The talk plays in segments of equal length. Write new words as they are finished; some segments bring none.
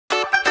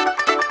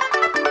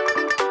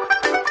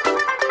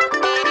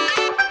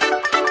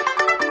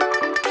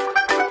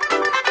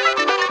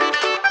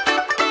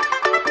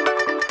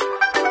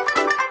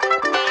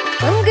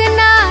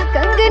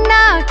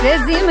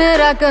Crazy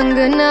मेरा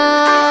कंगना,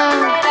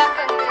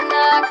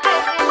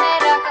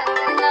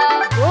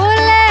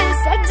 बोले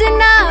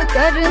सजना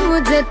कर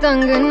मुझे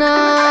तंगना।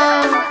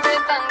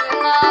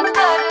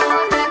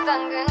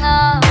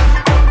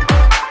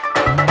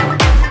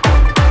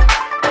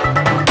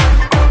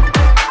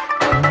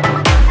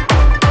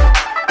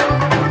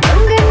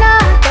 कंगना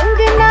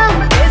कंगना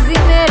क्रेजी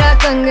मेरा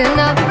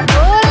कंगना,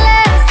 बोले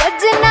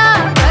सजना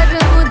कर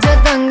मुझे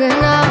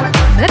तंगना।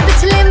 मैं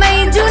पिछले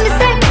मई जून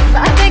से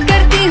बातें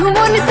करती हूँ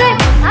उनसे,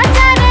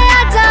 आजा रे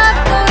आजा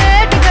तो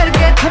वेट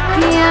करके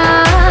थकिया।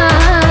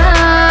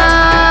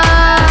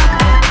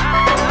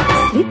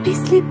 स्लीपी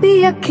स्लीपी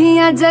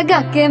अखियां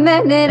जगा के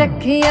मैंने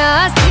रखिया,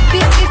 स्लीपी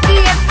स्लीपी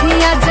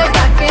अखियां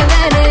जगा के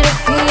मैंने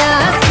रखिया,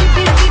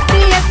 स्लीपी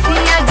स्लीपी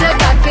अखियां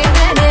जगा के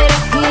मैंने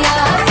रखिया,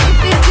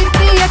 स्लीपी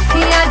स्लीपी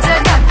अखियां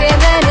जगा के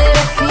मैंने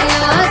रखिया,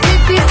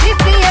 स्लीपी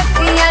स्लीपी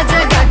अखियां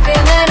जगा के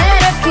मैंने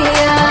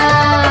रखिया।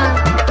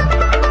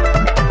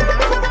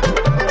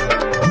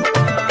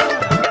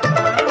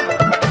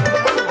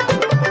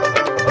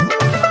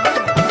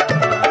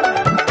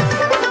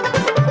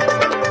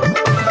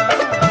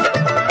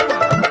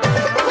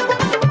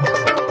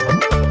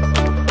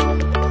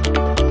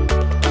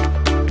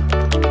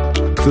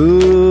 तू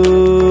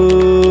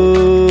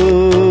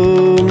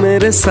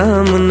मेरे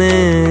सामने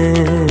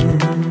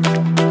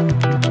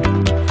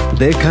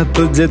देखा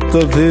तुझे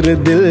तो फिर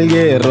दिल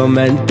ये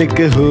रोमांटिक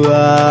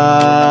हुआ।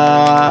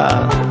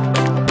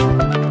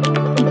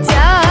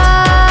 जा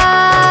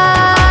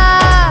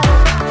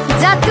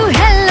जा तू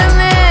हिल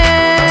में,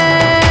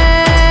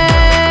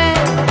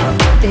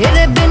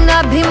 तेरे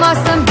बिना भी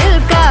मौसम दिल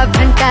का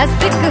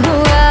फैंटास्टिक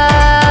हुआ।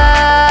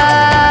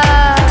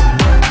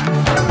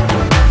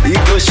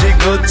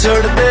 को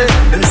छोड़ दे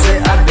दिल से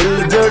आ दिल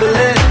जोड़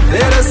ले,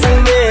 तेरे संग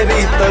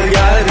मेरी तो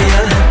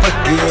यारियां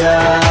पक्किया।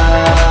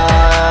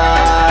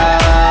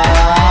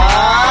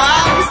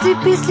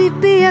 स्लीपी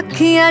स्लीपी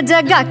अखियां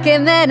जगा के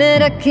मैंने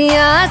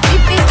रखिया,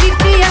 स्लीपी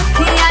स्लीपी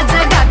अखियां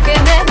जगा के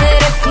मैंने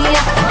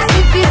रखिया,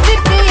 स्लीपी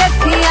स्लीपी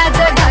अखियां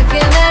जगा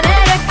के मैंने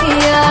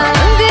रखिया।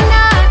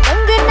 कंगना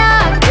कंगना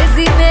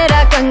क्रेजी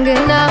मेरा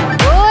कंगना,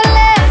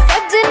 बोले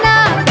सजना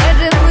कर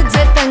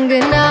मुझे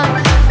तंगना।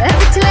 मैं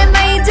पिछले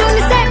मई जून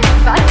से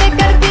बातें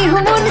करती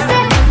हूँ उनसे,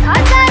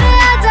 आजा रे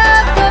आजा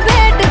तो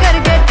वेट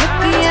करके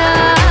थकिया।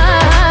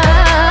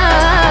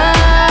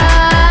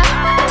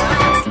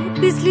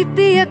 स्लीपी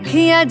स्लीपी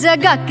अखियां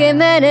जगा के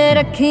मैंने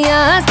रखिया,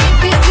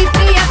 स्लीपी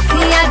स्लीपी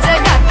अखियां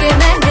जगा के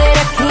मैंने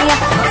रखिया,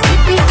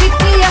 स्लीपी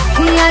स्लीपी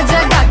अखियां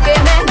जगा के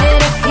मैंने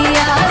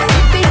रखिया,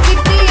 स्लीपी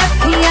स्लीपी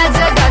अखियां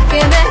जगा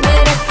के मैंने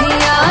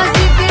रखिया,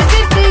 स्लीपी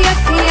स्लीपी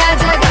अखियां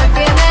जगा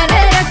के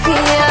मैंने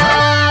रखिया।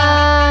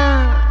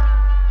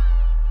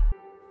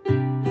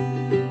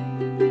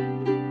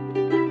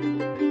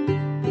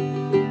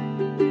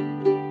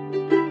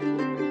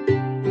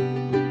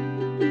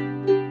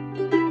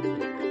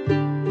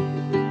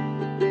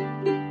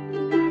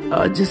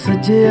 आज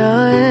सजया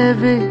है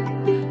वे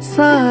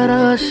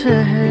सारा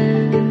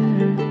शहर,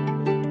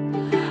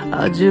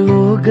 आज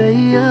हो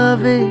गई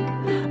आवे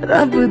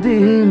रब दी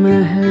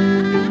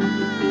महर।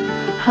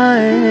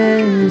 हाय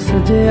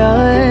सजया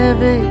है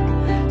वे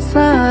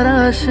सारा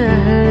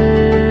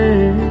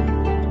शहर,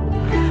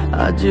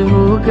 आज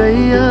हो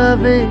गई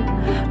आवे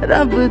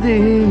रब दी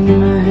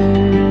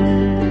महर।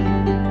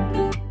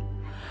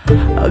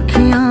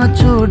 अखियां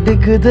चो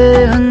डिगदे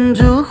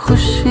हंजू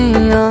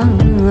खुशियां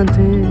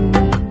दे,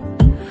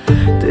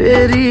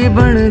 तेरी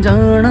बन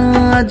जाना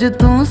अज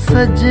तू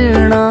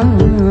सजना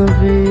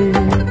वे।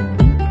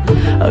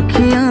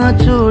 अखियां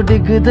चो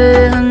डिगदे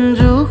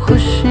हंजू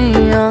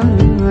खुशियां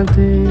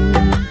दे,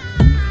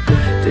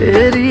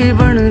 तेरी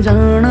बन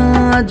जाना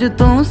अज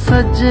तू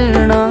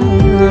सजना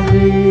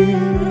वे।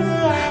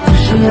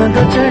 खुशियां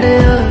दा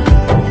चढ़िया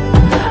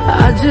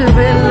अज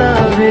वेला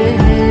वे,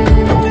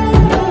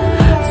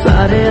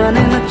 सारेयां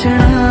ने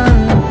नचना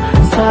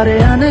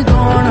सारेयां ने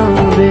गाना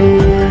वे।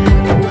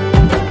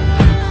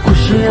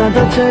 खुशियां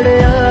दा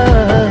चढ़िया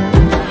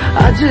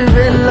अज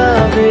वेला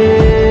वे,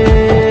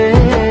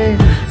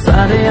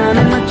 सारेयां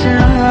ने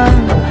नचना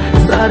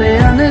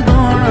सारेयां ने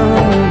गाना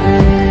वे।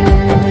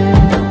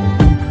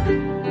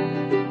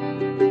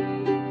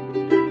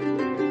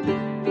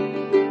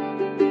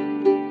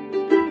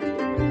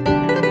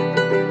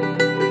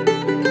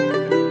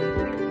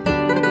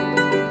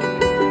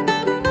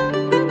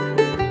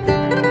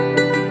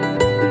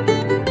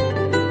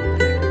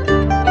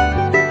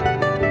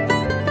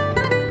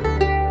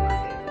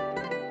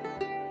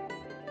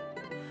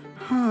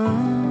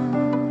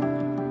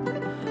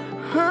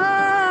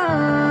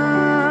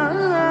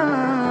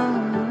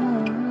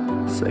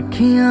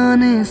 सखियां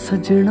ने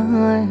सजना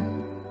है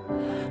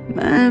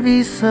मैं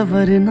भी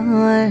सवरना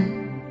है,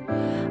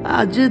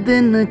 अज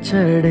दिन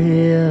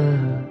चढ़िया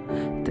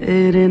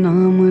तेरे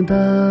नाम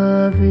दा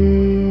वे।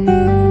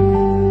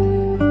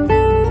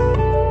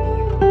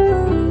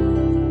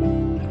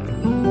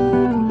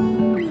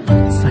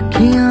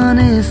 सखियां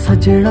ने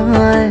सजना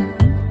है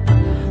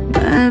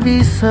मैं भी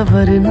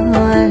सवरना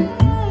है,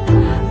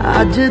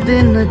 अज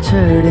दिन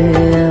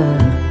चढ़िया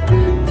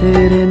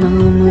तेरे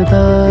नाम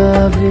दा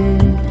वे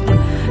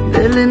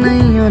दिल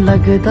नहीं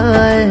लगता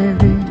है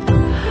वे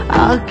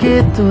आके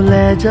तू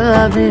ले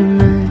जावे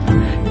मैं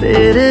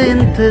तेरे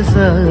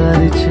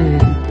इंतजार च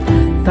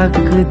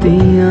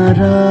तकदियां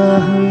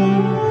राह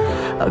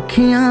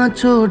अखियां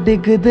चो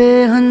डिगदे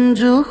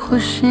हंजू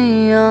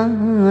खुशियां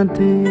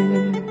दे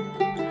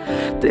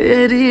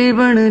तेरी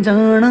बन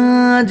जाना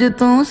अज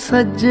तो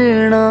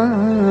सजना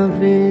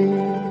वे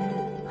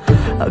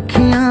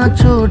अखियां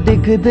चो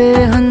डिगदे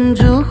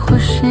हंजू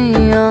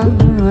खुशियां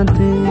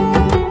दे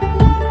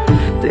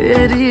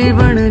तेरी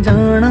बन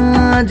जाना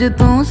अज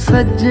तो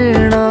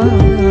सजना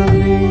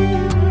वे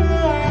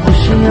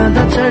खुशियां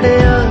दा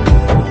चढ़िया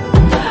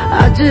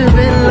अज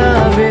वेला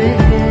वे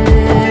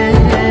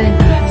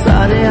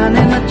सारियां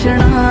ने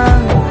नचना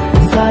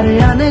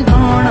सारियां ने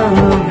गाना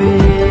वे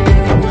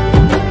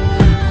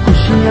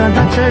खुशियां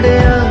दा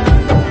चढ़िया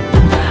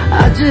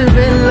अज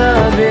वेला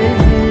वे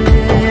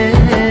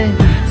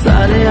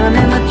सारियां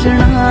ने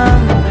नचना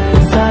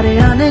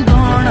सारियां ने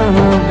गाना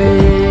वे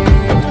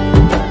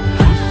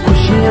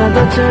खुशियां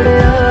दा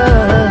चढ़िया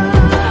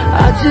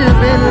अज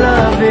वेला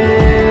वे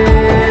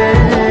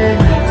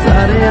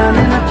सारियां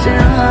ने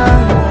नचना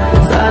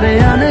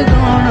सारियां ने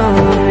गाना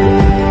वे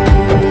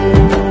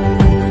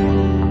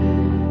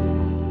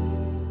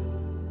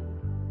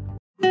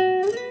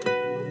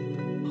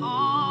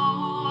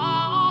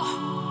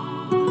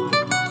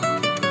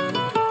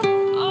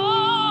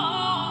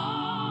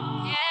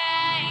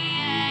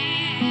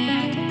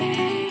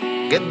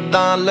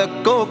किद्दां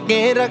लको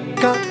के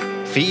रखा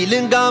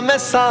फीलिंगा मैं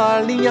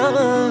सालियां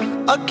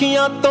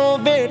अखियां तो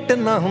वेट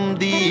ना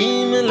हुंदी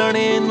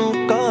मिलने नू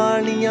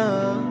कालियां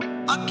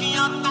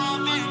अखियां तो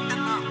वेट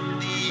ना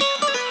हुंदी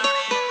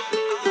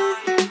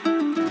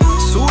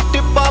सूट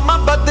पामा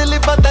बदल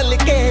बदल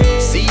के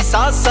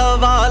सीसा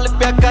सवाल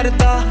प्या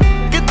करदा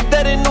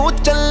किधर नू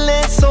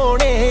चले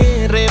सोने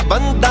रे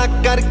बंदा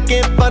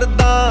करके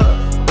पर्दा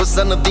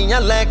हुसन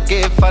दियां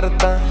लैके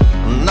फरदा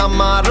ना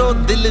मारो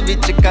दिल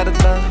विच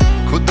करदा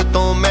खुद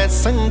तो मैं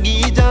संगी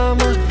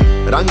जावां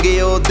रंग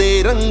ओदे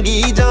रंगी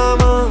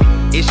जावां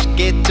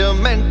इश्के च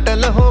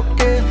मेंटल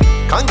होके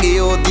खंगे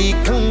ओदी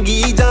खंगी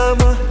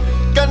जावां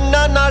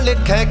कन्ना नाल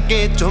ठहके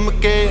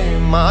झुमके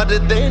मार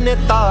देने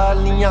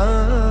तालियां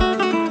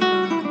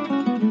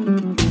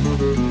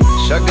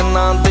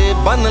शगना दे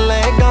बन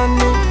ले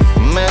गाने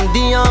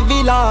मेहंदियां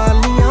भी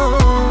लालियां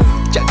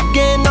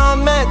जगे ना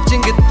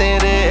मैचिंग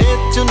तेरे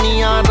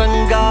चुनियां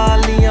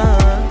रंगालियां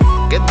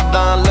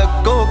किद्दां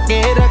लको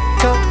के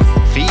रखा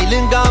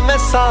फीलिंगा मैं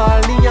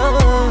सालियां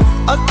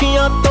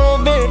अखियां तो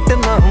वेट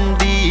ना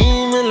हुंदी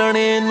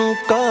मिलने नू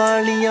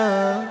कालियां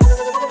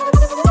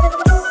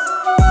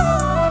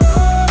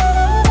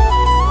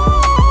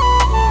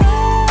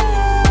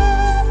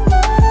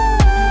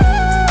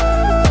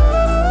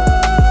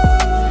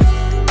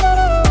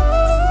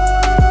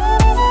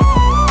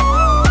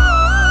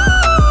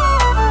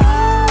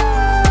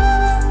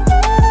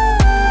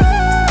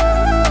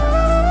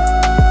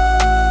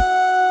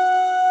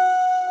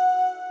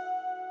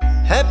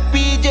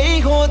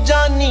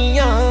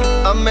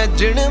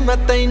इमेजिन मैं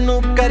तैनू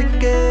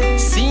करके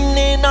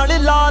सीने नाल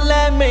ला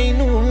ले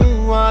मैनू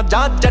आ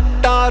जा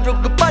जट्टा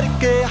रुग भर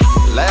के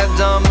ले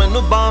जा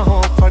मैनू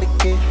बाहों फड़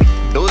के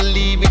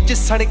डोली विच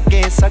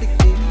सड़के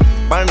सड़के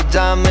बन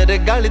जा मेरे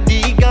गल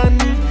दी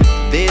गानी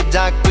दे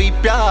जा कोई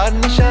प्यार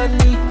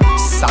निशानी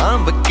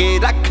सांभ के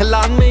रख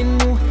ला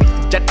मैनू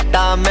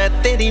जट्टा मैं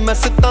तेरी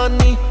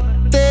मस्तानी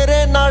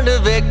तेरे नाल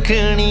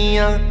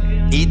वेखणियां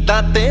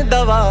ईदां ते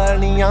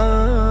दवालियां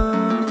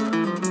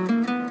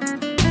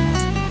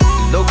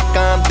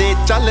लोकां दे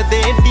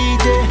चलदे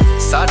डीजे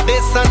साडे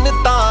सन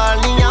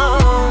तालियां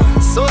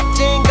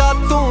सोचेगा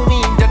तू वी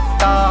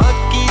जट्टा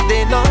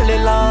किदे नाल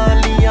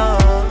लालियां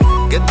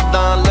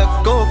किद्दां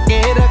लको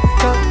के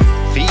रखा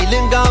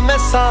फीलिंगा मैं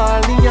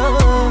सालियां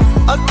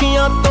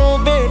अखियां तो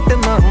वेट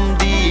ना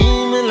हुंदी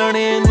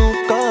मिलने नू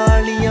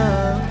कालियां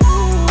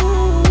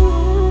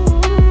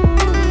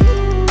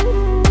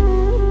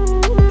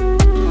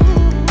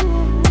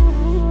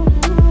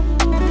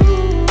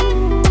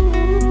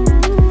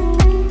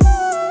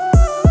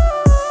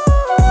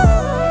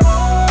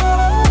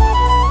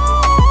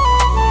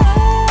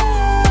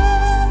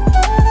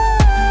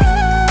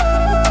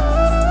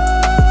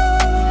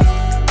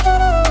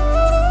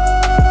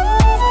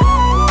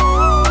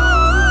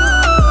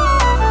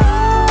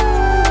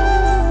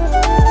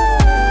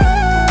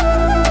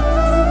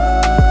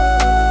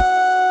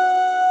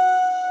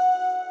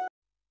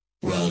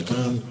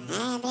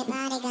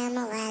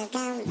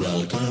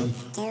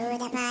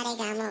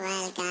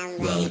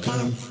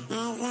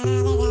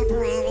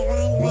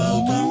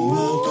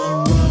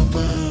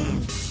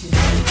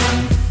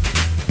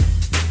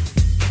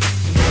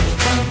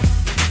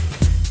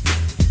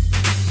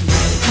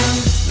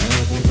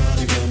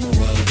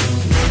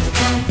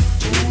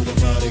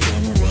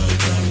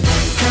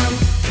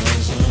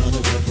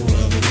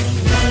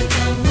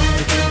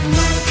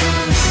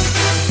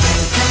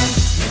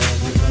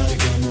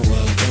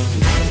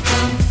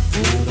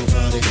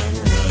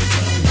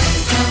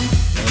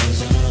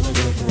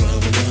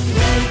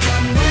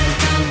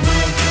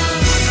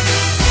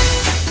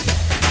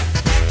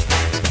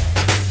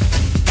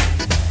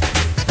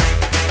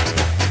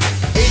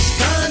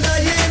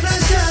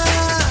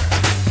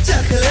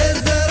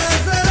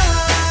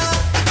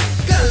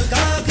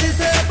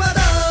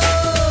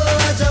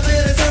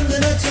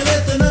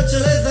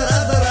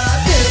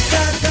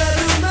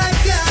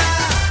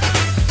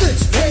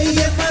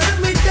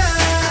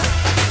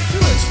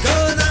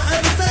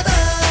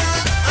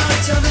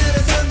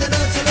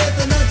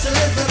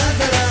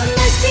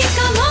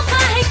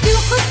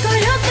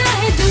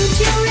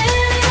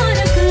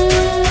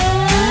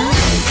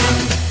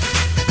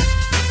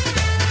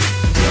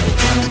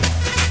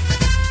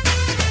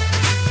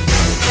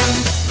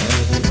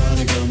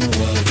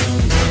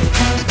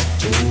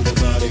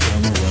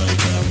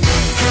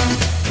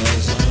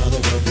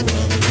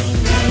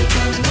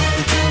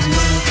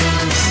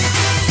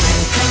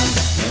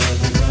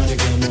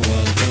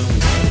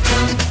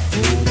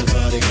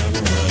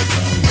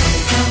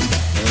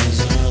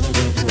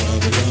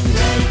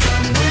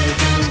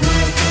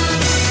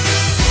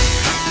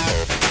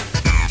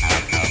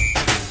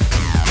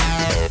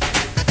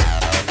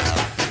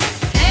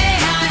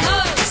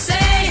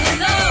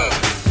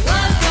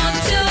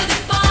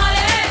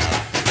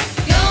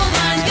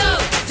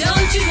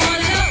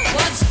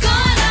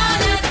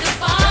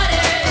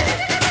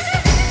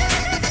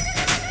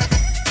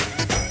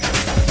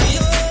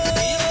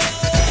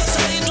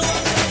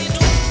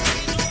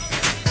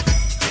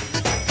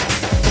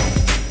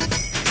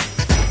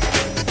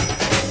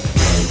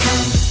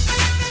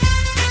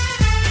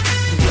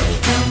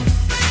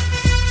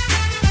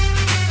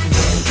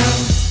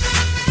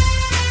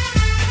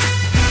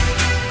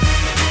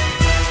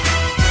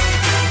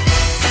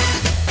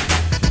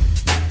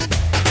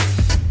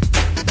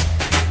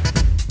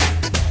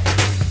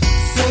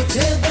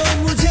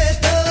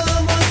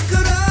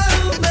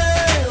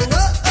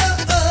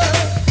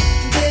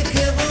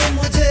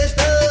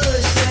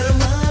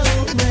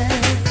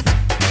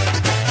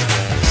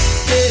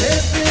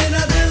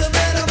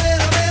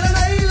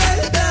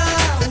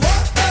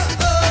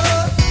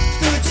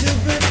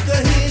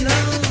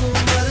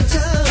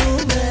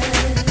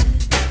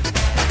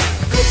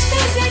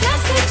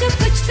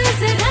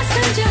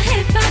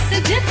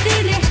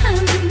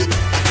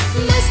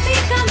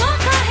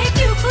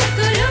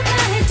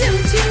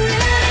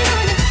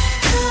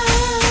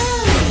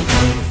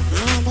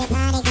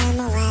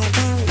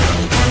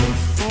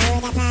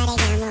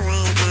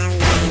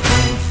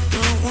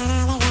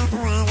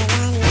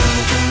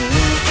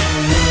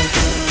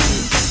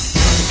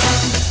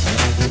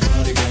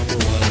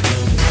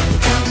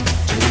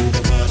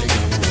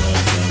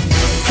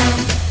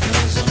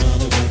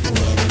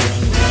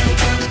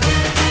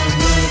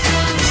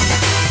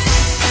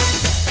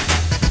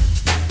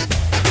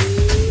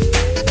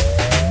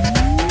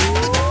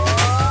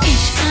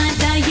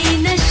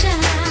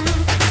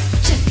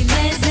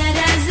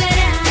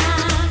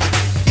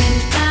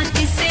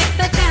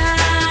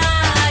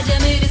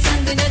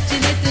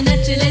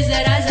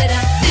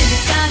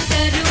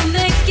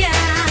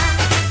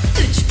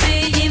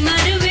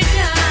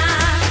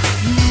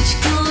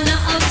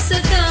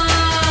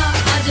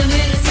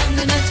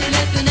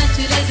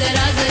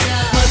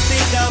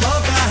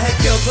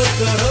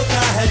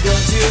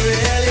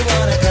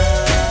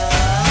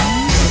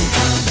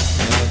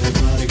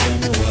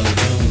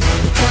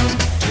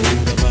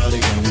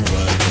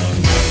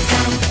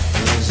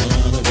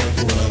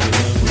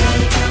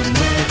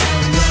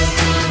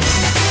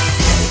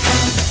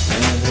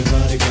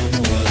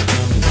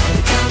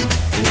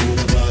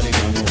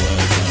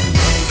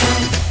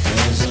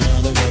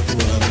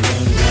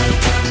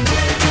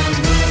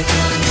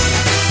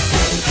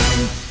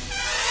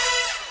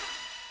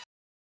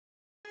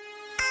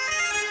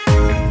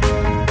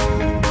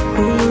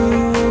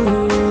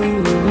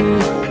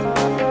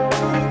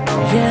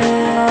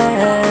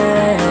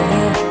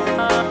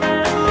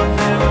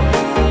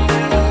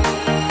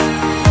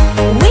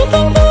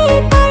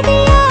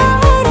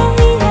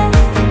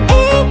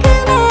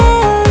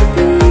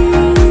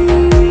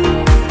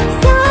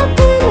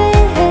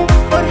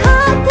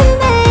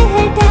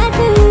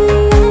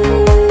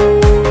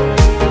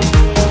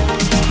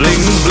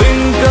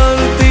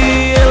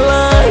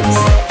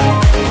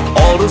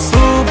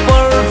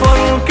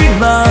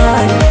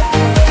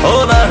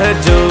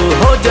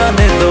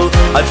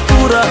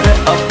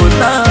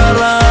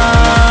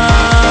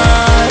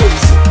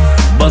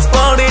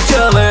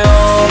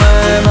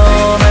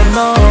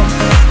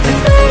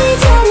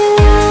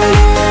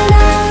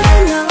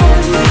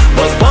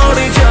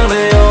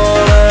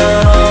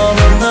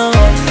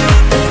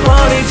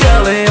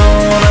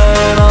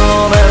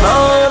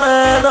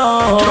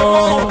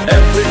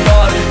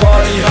Everybody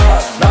party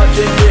hard,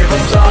 नाचेंगे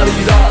हम सारी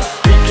रात,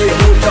 पी के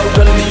हो जाओ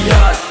जल्दी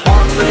यार,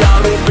 मान लो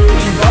यारों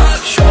मेरी बात,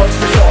 शॉट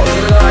पे शॉट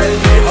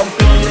लगाएंगे, हम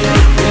पिएंगे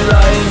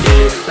पिलाएंगे,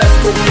 let's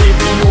go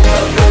baby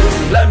on the road,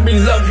 let me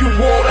love you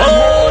more and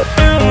more.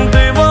 तुम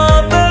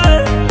दीवाने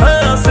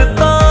हैं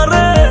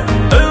सितारे,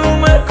 दिल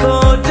में खो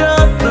जा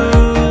तू,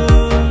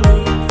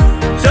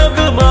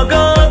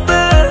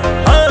 जगमगाते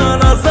हैं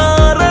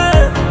नज़ारे,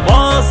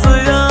 पास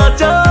आ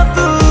जा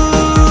तू.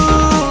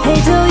 है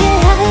जो ये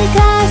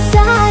हल्का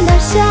सा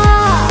नशा,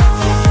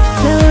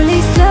 slowly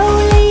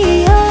slowly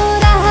हो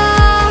रहा,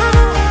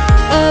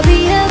 अभी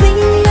अभी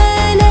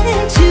मैंने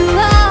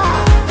छुआ,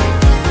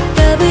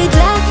 तब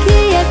जाके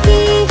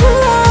यकीन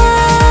हुआ.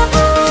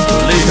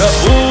 लिया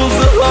बूझ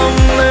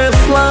हमने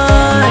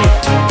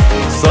फ्लाइट,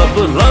 सब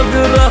लग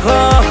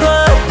रहा है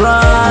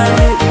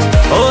ब्राइट,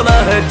 होना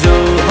है जो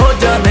हो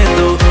जाने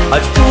दो,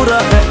 आज पूरा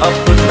है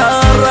अपना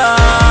रात.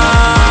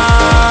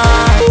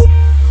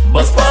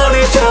 बस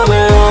पानी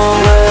चले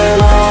on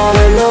and on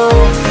and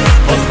on,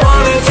 बस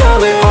पानी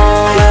चले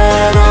on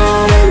and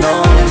on and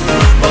on,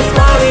 बस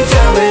पानी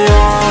चले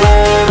on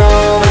and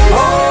on and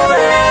on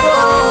and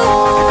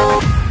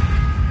on.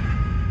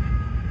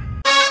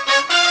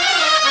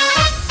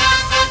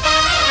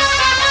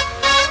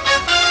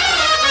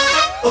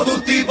 ओ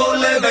दूती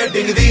बोले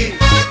वेडिंग दी,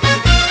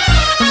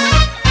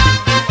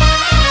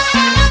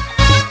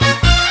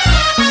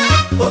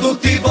 ओ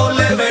दूती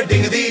बोले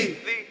वेडिंग दी.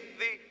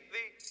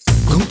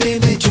 घूमते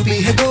में छुपी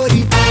है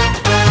गोरी,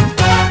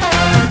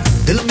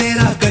 दिल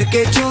मेरा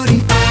करके चोरी,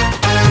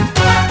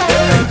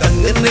 तेरे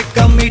कंगन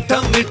का मीठा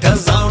मीठा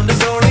साउंड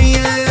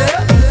सोनिए,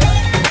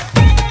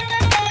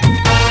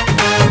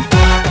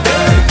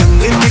 तेरे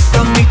कंगन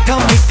का मीठा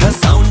मीठा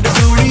साउंड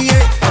सोनिए,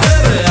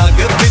 तेरे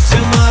आगे पीछे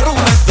मारूं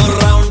मैं तो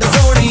राउंड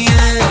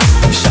सोनिए,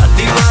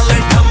 शादी वाले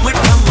ठम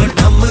ठम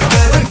ठम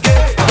करके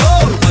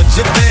ढोल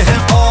बजते हैं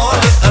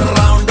ऑल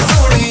अराउंड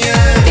सोनिए.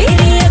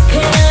 तेरी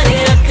अखना ने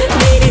अख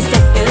मेरी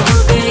सेट हो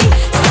गई,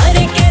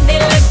 सारे कहने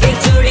लगे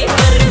जोड़ी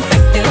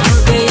परफेक्ट हो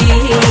गई.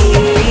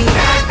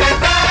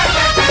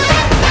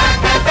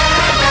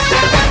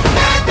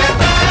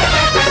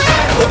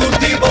 ओ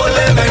दूती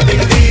बोले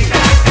वेडिंग दी,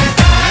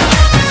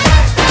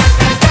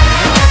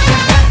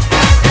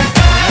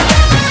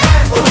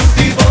 ओ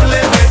दूती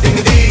बोले वेडिंग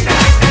दी,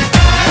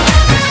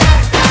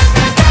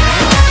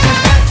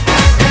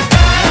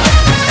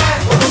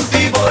 ओ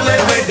दूती बोले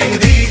वेडिंग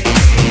दी.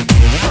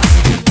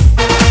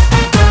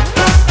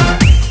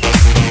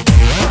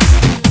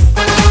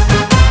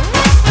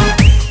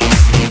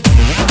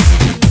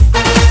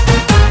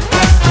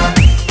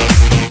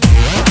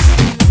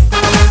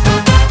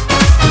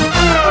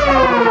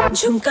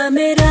 झुमका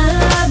मेरा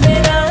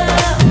मेरा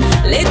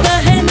लेता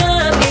है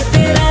नाम ये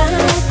तेरा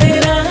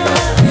तेरा,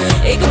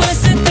 एक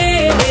बस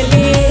तेरे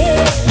लिए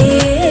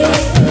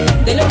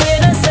दिल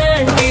मेरा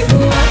सैंडी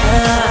हुआ.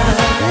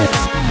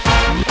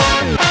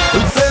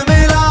 तुझसे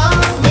मिला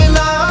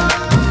मिला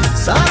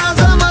सारा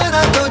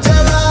जमाना तो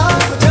चला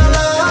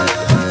चला,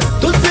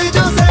 तुझसे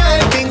जो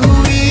सेटिंग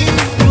हुई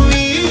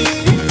हुई,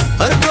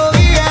 हर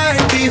कोई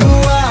एंटी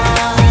हुआ.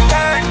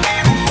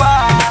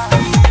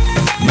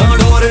 ना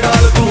डोर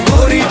डाल तू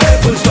गोरी पे,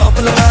 फुल स्टॉप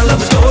लगा लव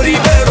स्टोरी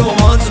पे,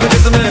 रोमांस में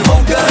जितने हो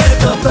गए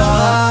तब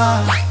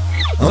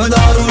हम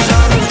दारू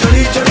शारू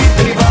चढ़ी चढ़ी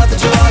तेरी बात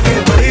चला के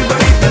बड़ी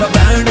बड़ी, तेरा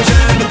बैंड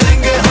शैंड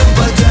देंगे हम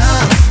बजा,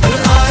 फिर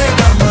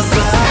आएगा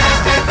मजा.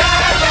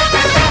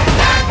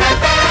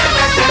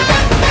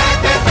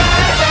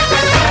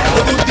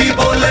 ओ दूती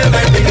बोले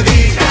वेडिंग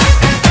दी,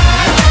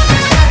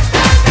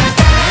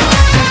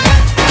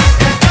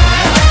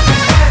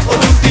 ओ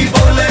दूती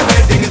बोले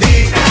वेडिंग दी,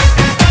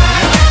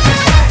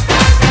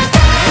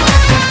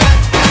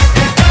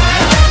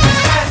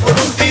 ओ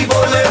दूती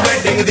बोले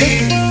वेडिंग दी.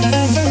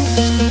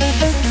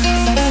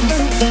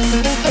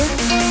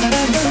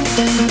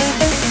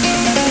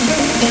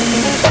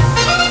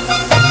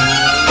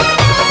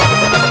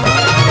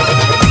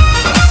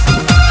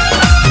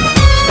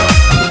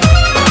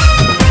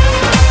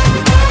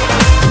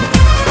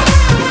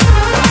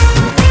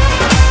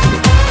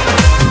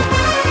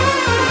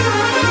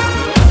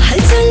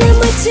 हलचल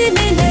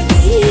मचने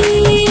लगी,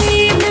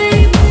 मैं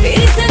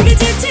तेरे संग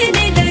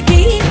जचने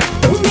लगी,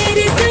 तू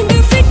मेरे संग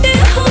फिट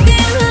हो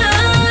गया.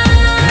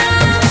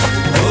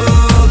 ओ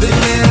दिल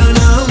मेरा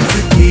नाम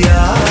से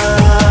किया,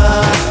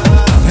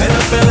 मेरा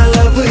पहला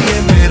लव ये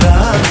मेरा,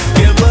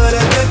 ये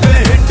मर्द पे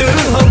हिट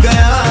हो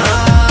गया.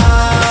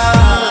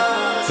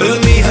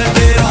 फिल्मी है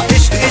तेरा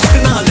इश्क इश्क,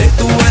 ना ले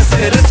तू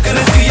ऐसे रिस्क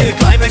रिस्क, ये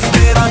क्लाइमेक्स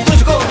तेरा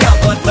तुझको क्या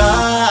पता.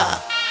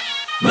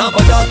 ना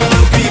बजा तो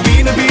लव की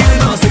बीन बीन,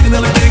 ना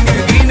सिग्नल देंगे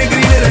ग्रीन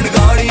ग्रीन, रेड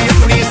गाड़ी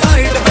अपनी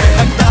साइड पे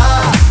हटा,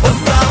 वो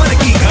सावन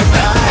की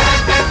घटा.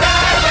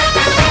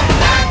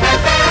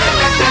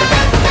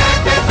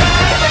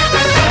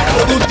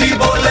 ओ दूती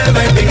बोले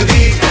वेडिंग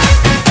दी,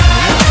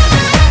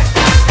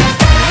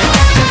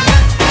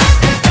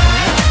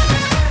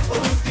 ओ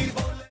दूती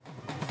बोले.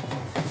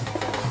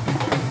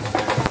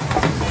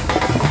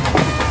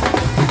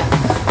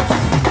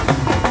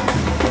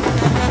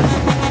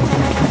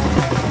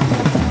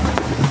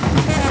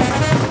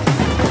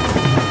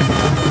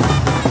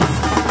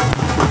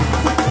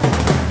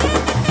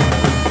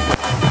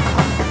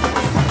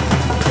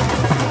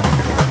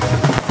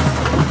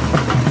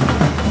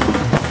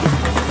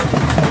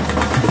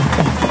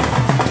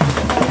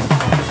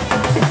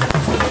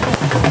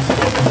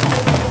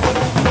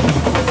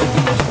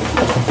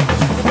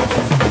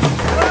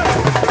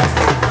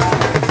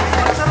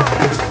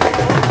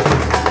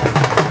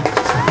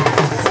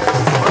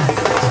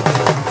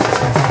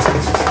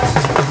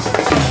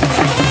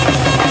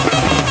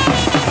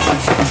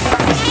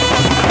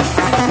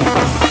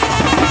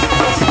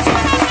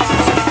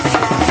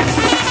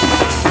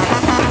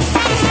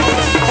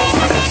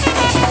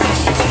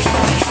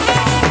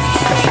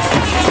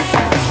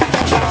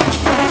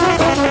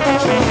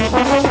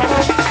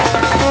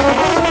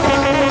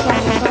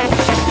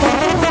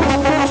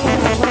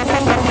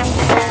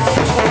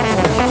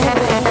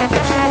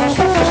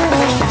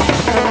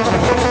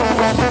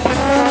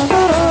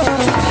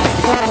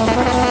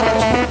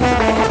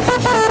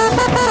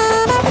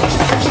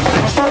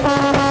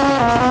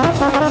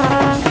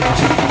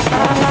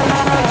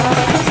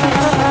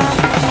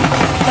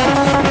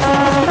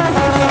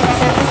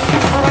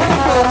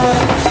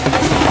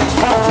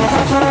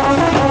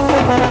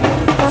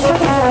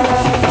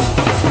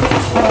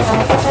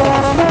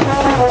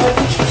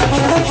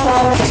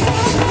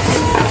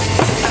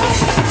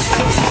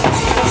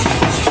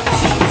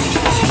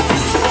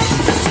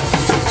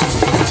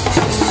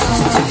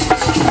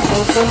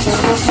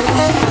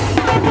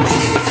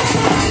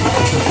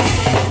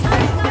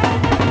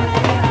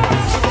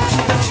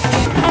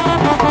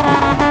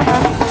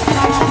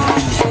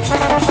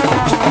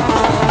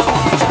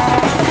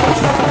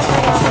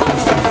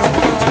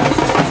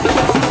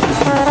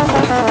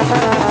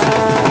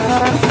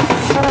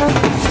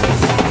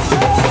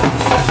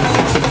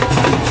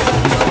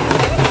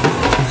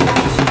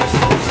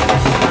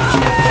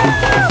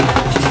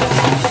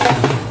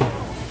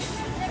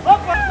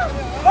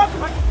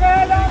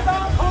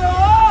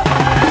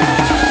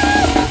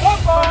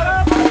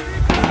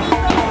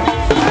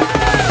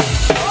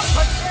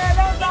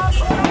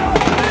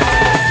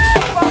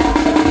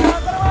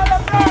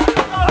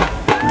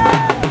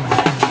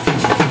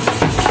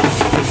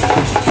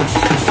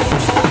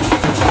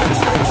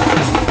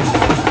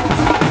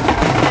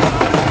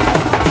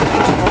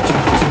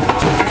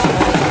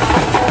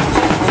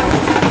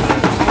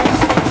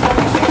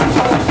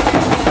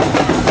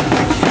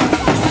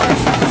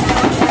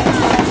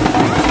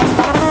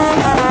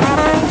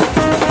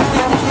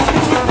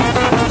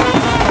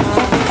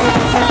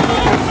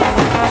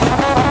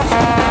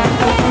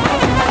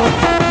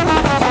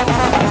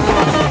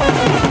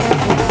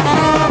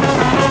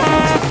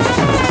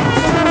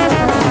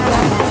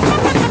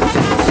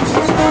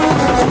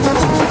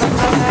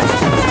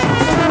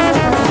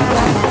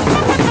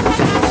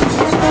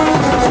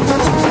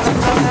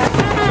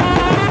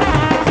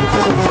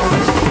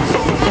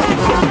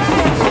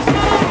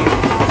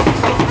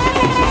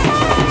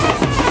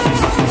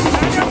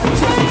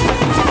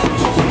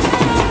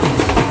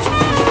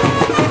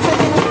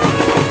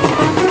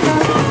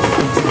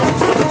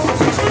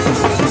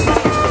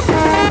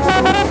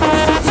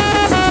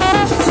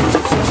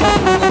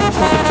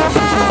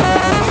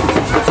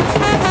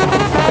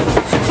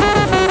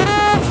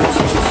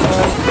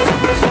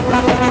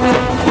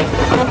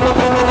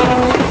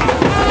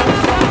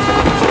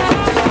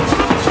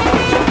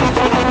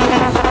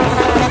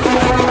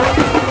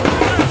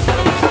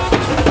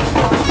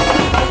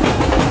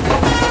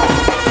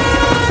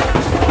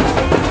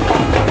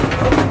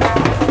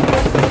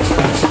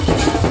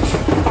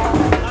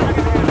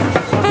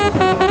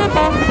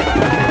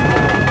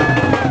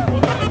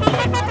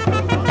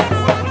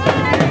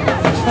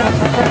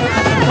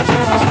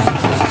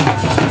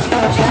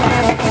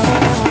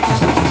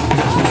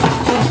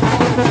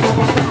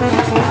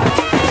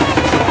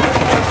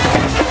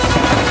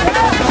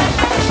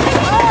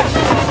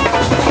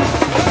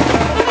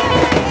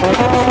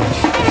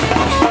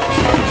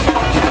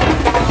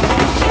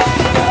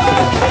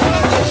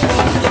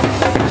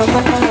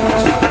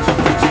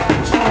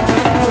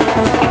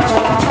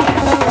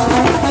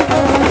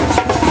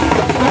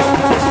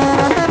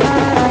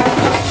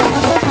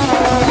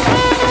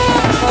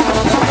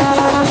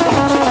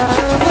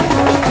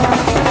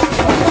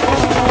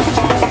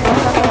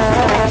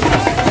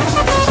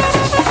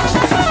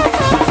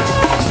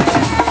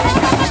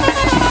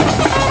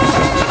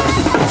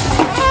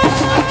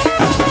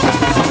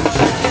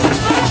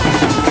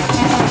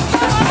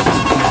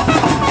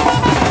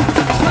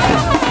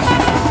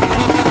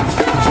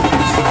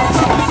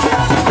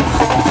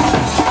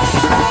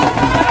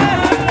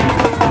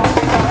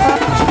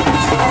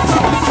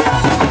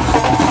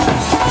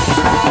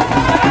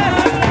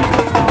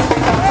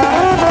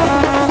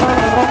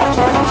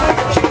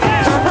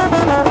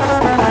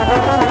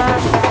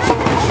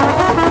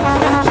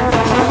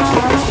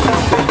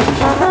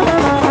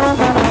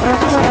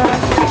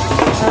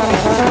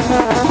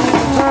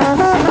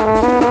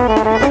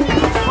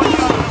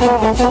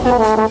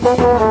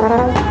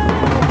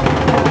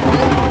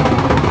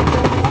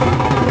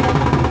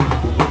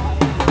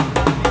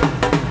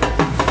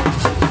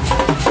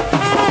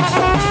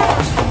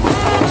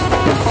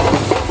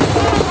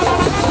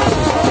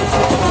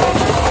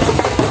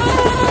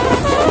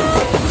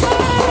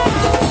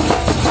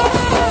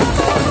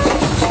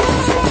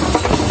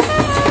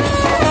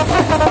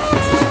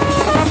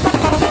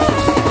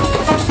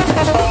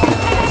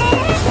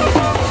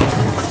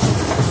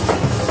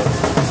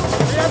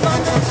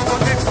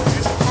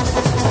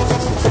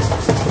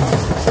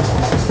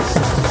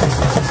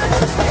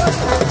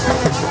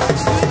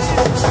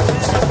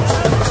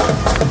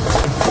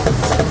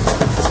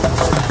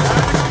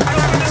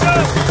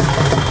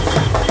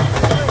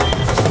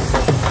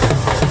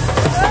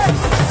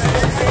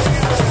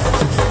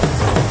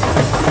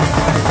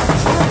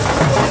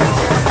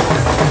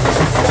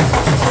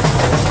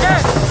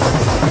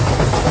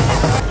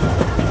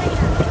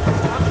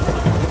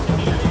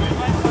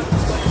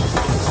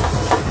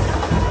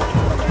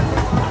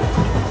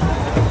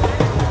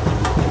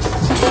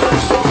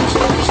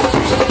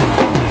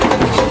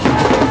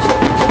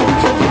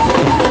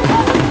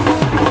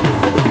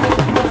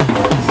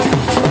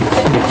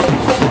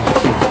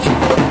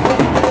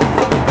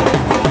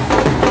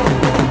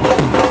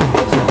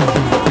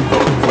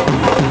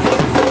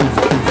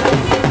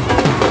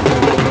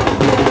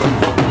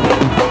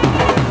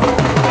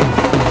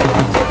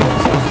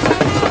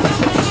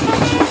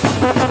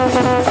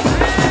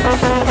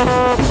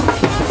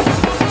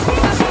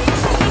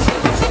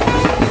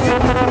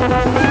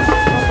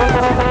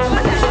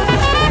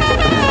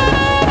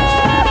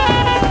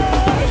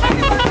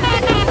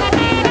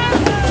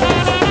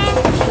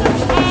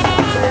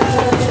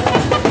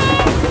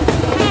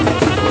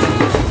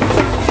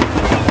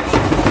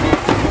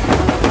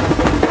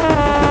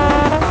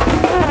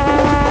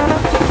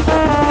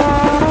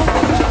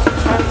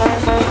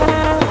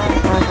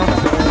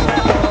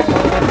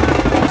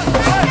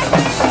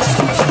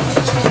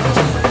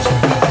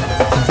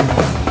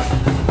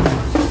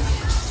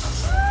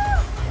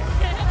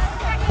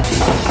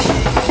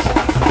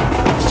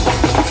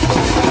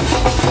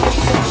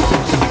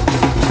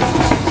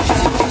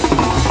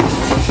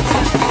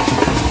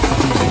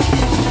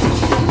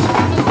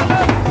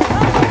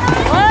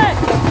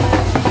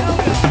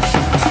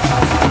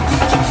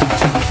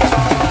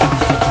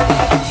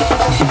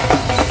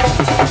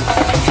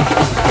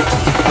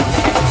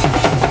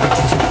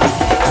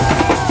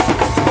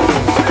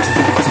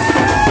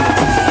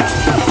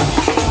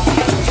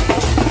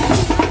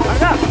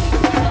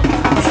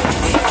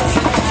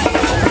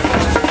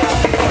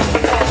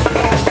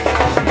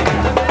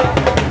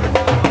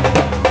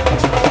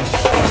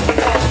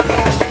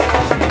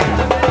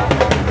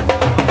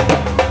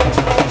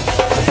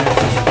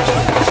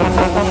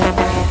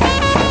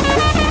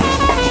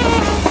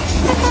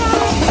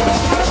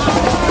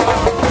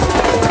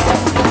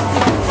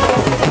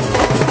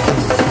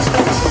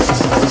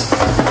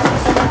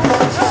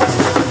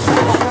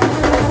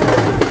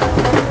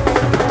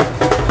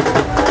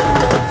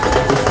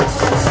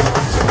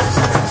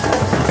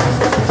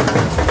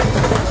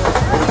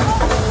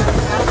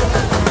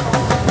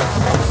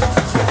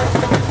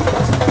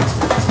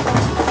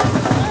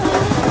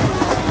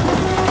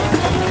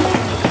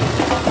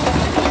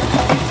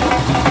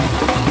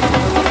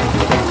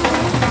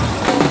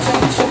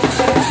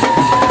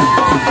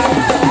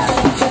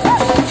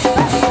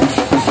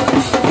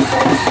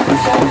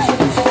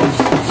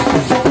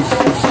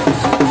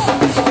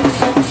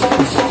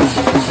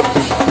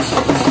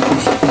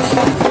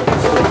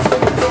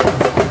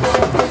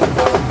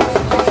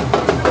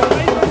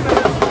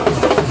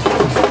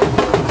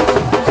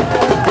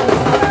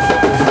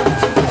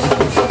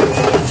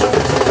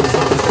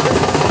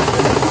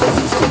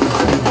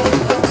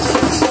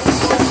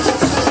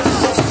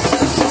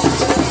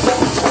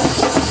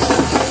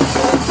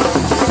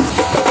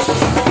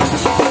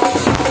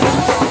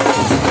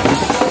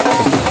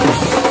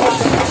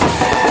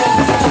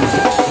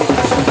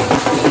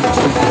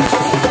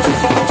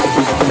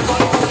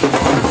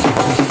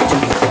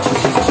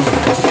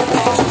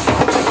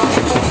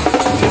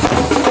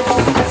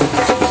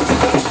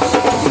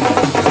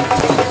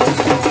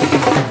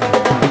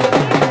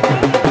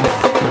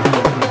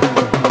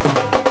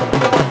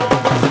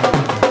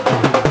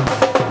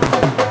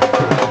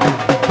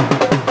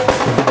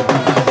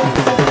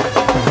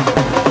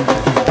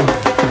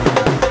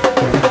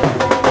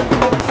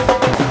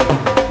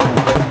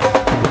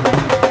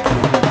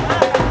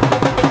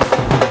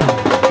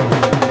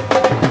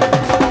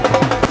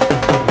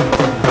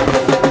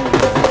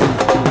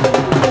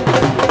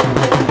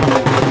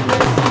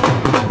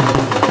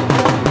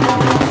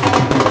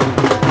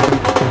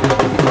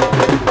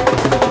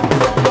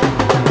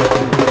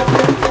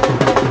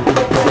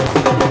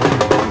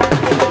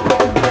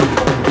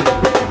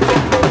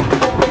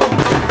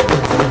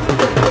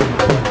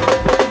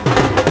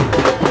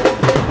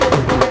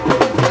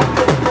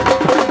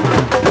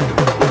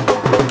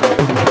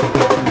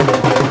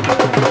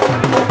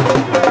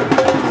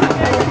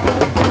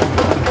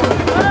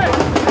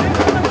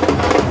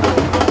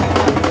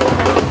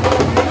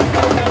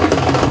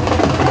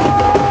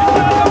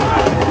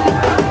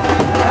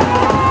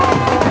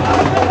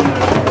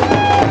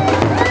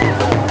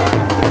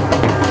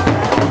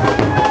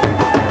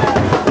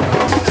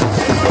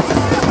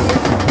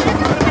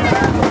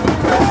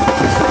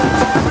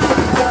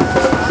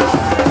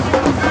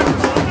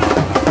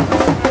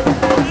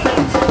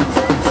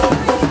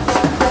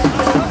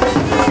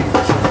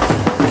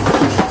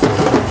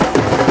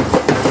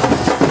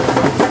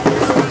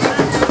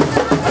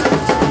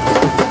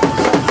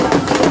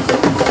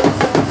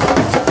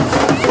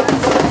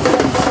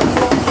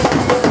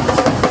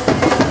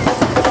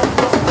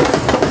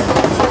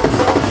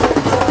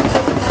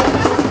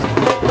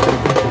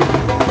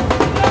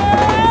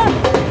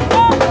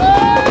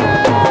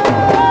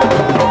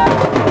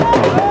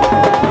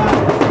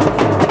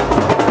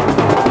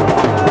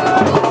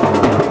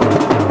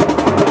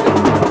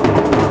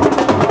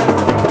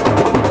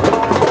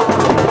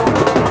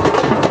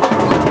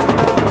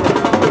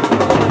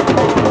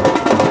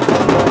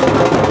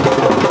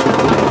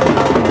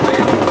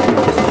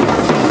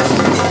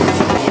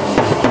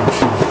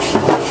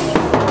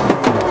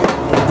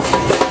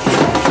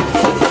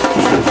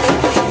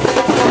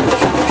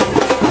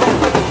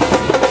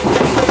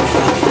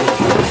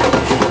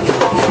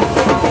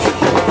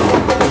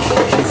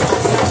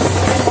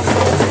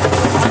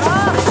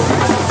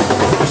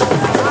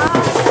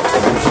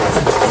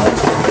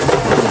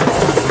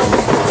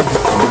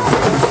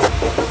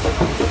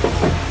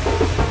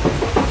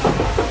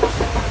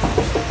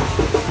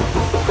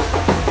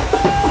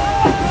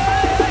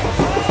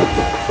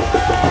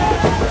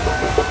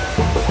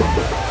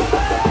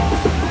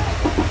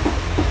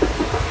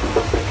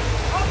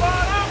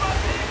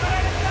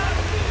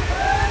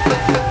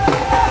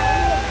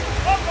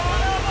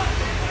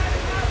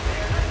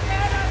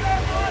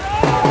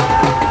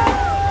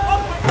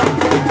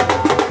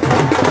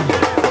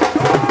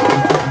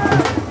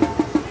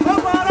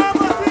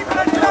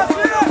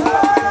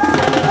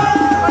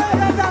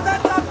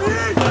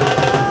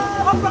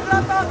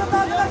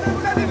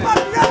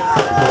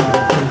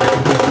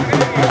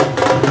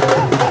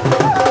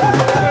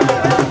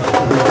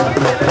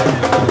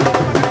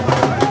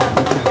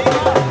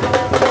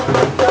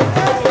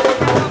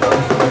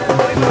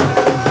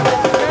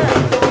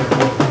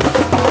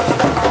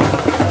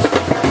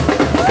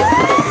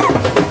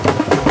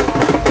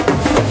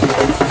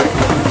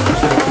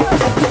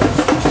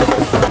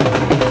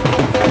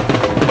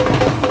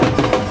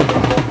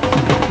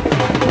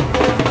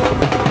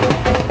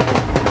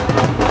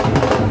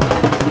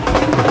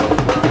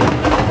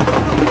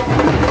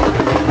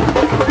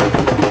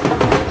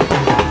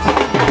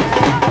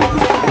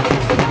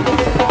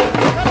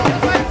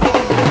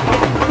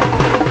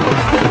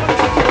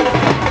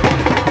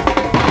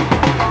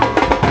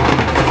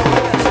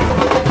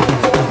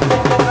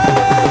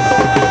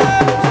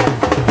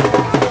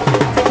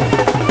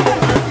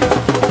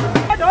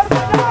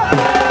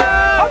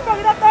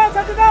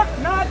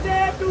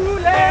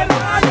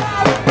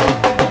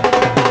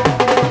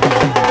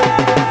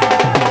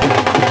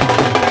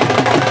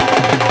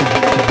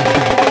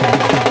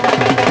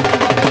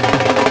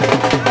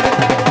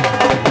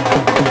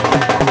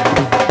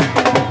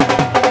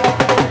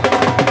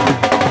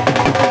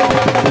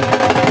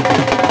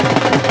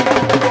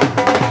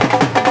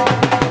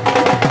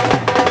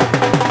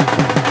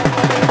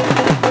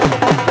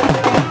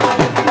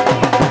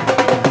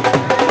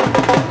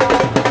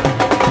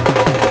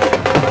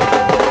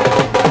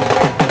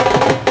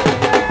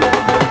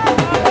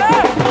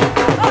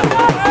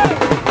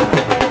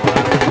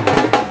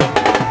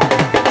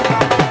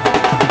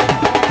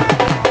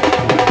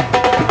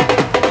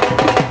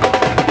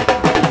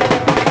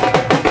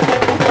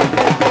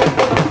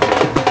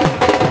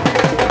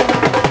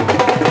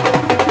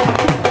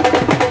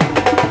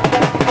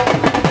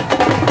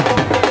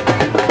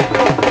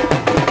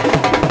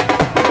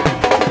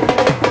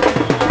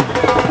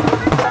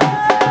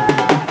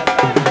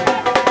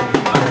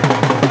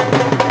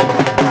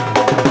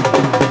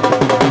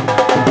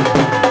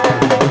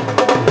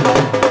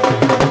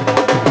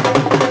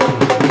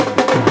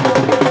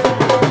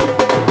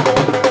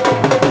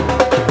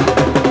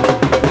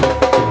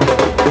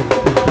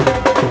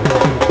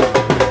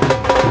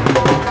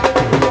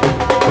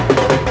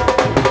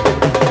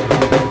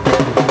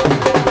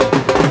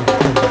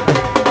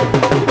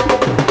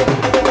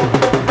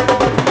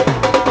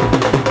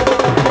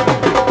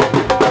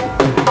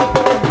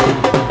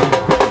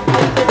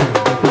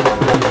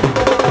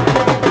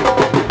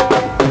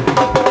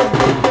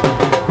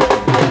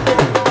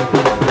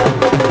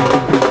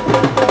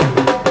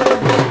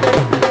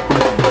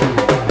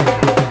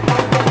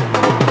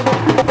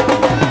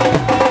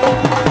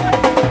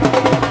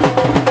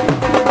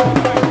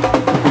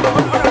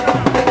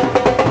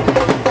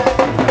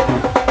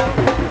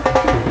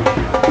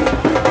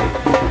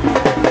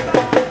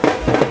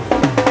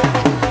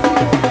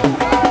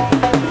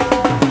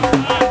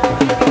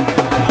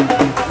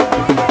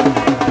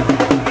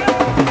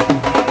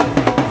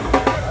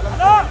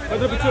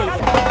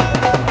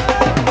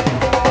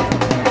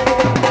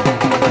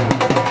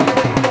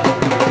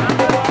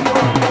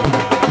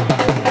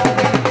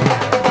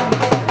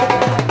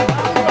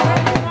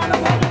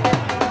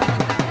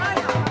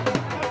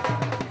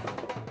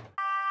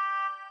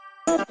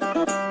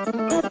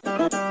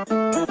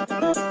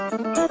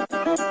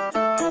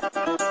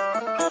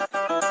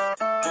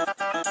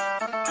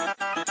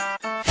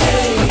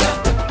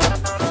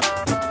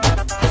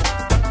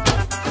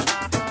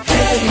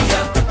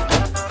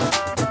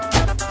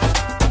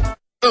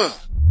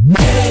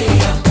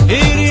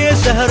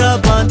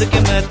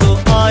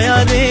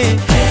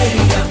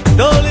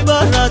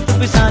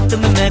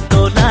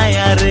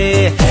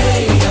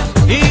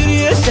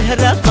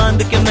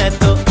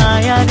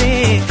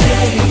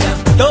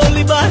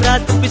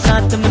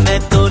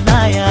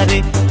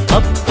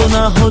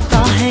 होता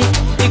है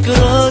एक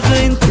रोज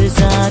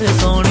इंतजार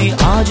सोनी,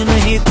 आज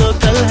नहीं तो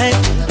कल है,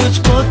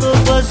 तुझको तो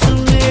बस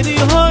मेरी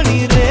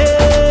होनी रे।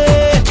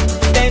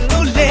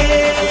 तेनू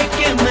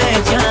लेके मैं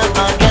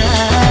जावांगा,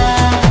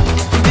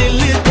 दिल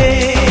दे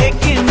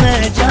के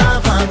मैं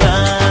जावांगा,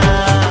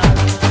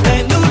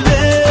 तेनू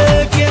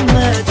लेके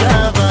मैं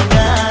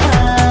जावांगा,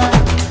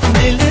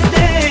 दिल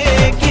दे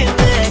के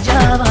मैं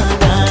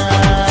जावांगा।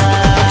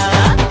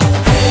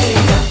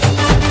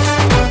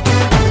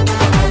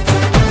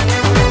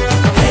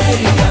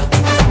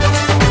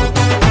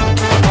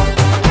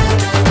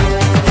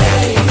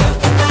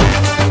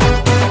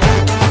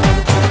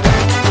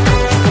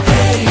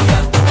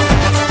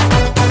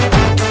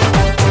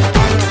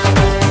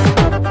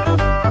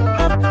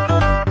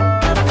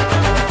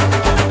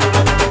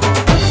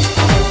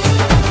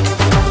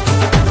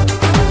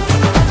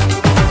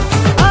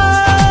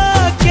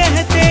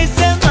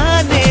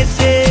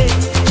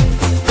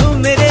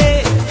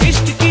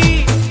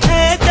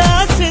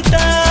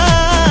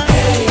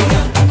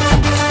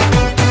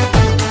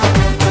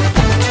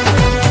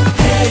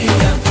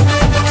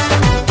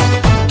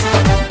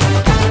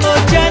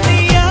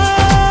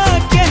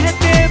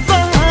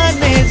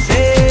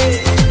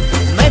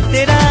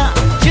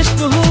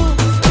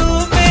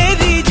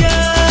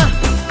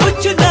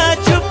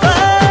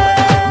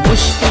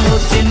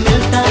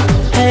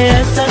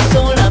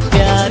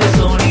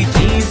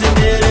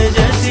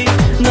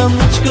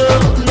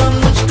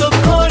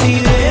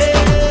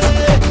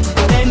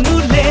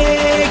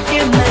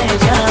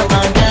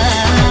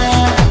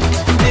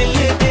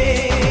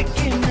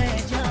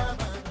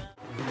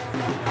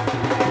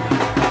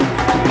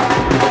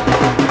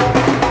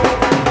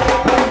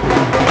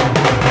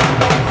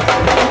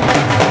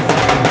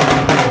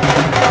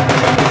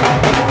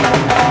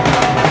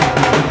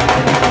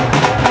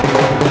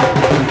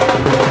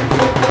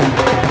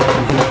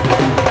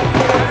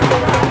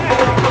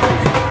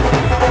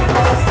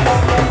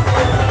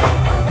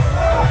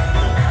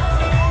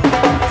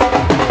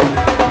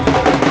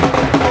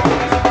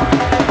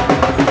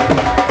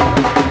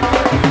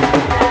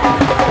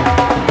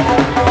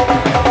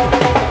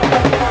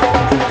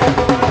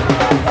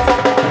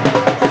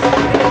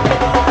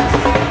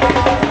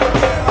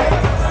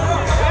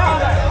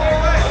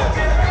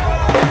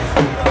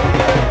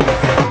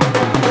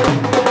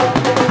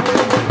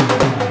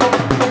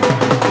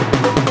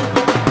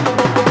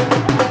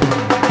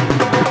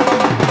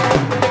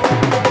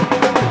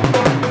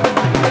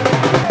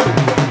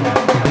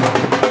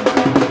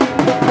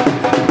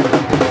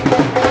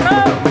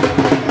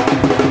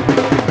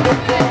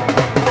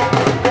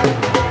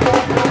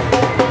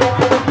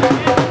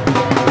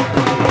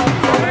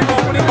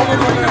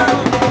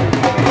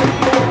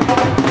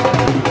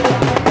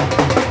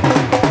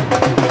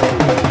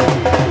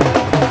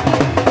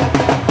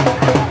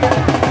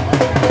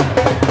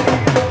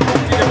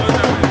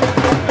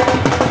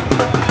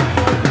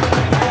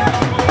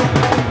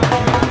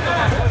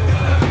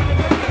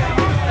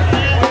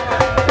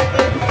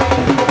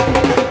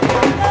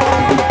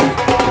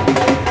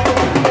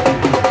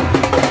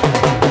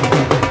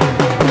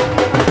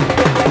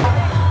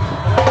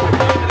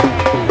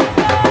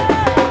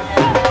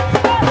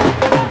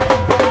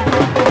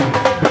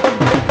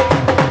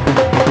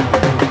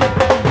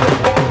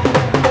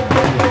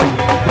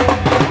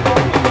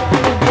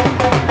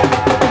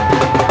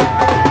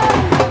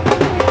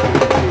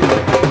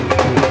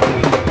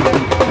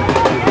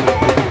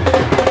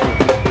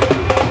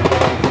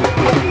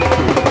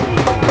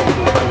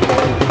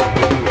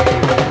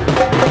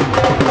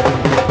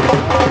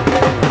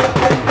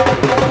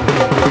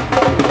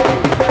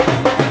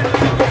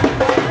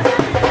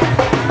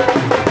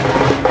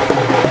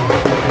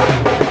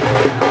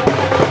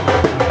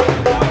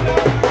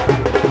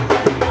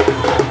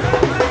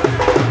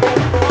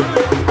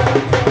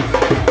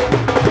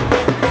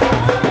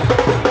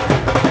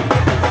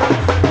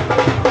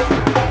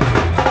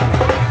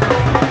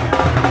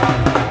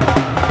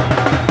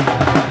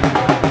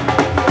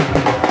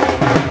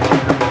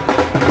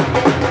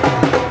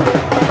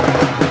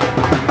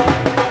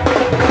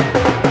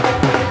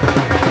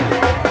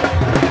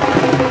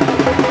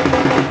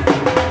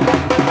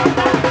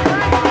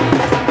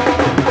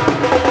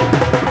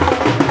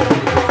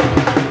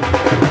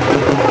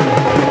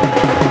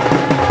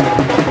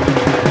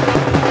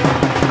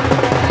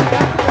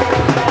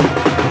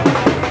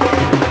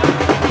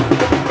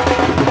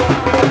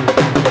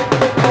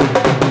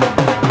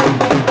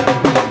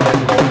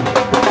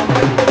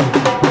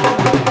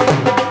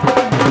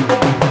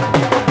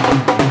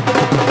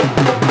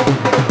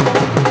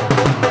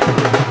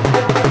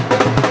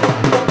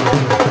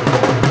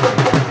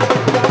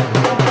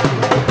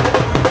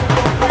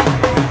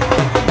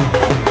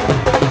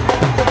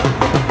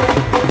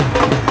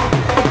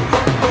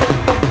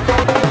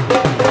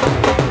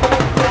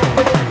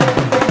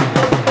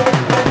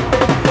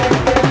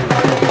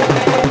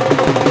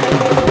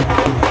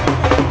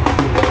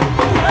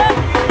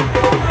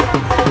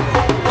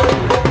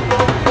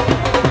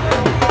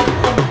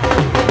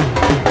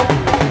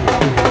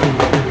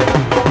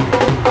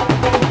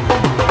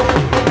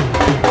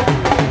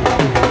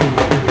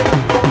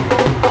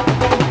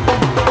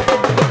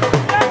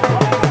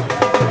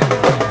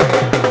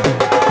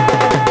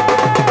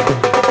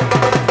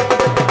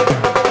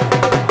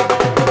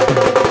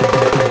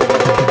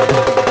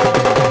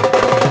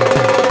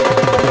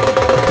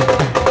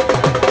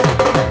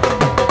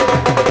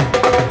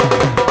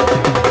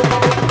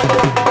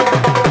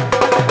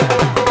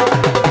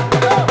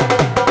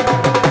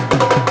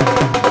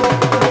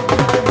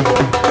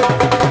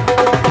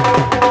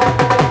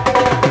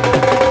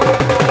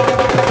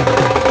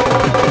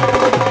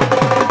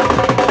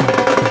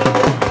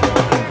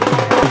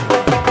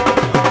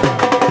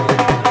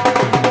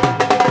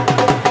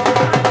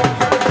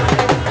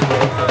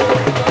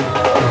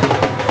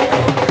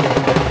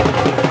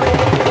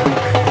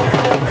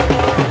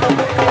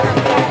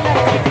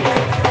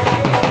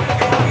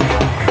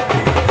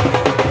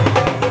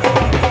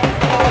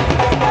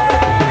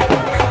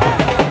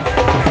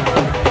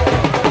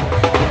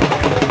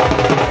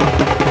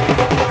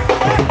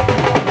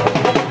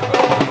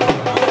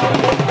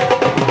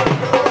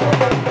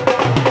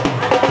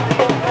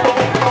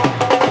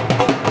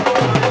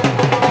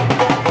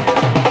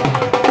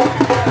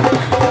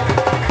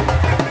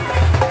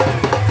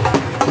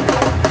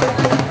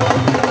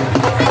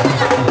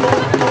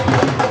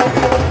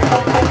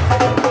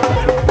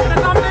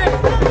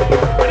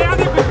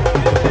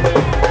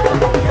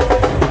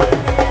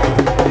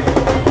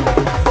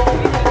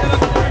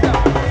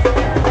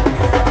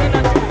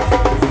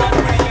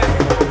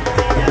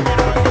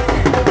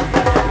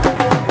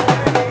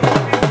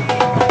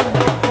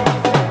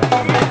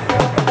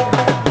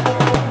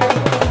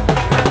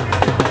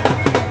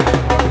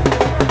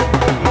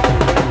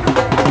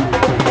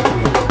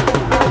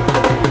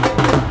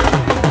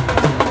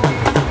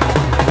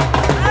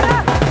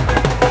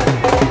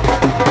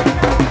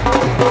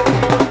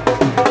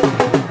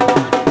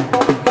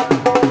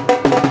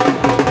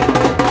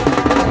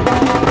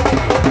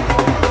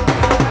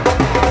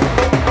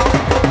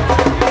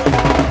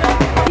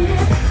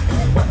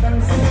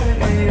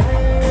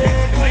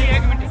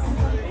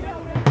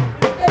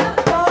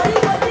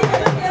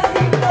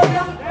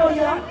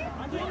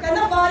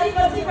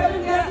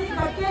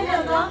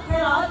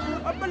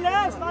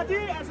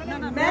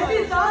 मैं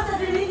भी कहा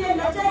सजनी ये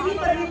नचाएगी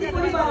परवीन की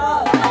पूरी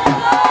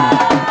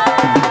बारात।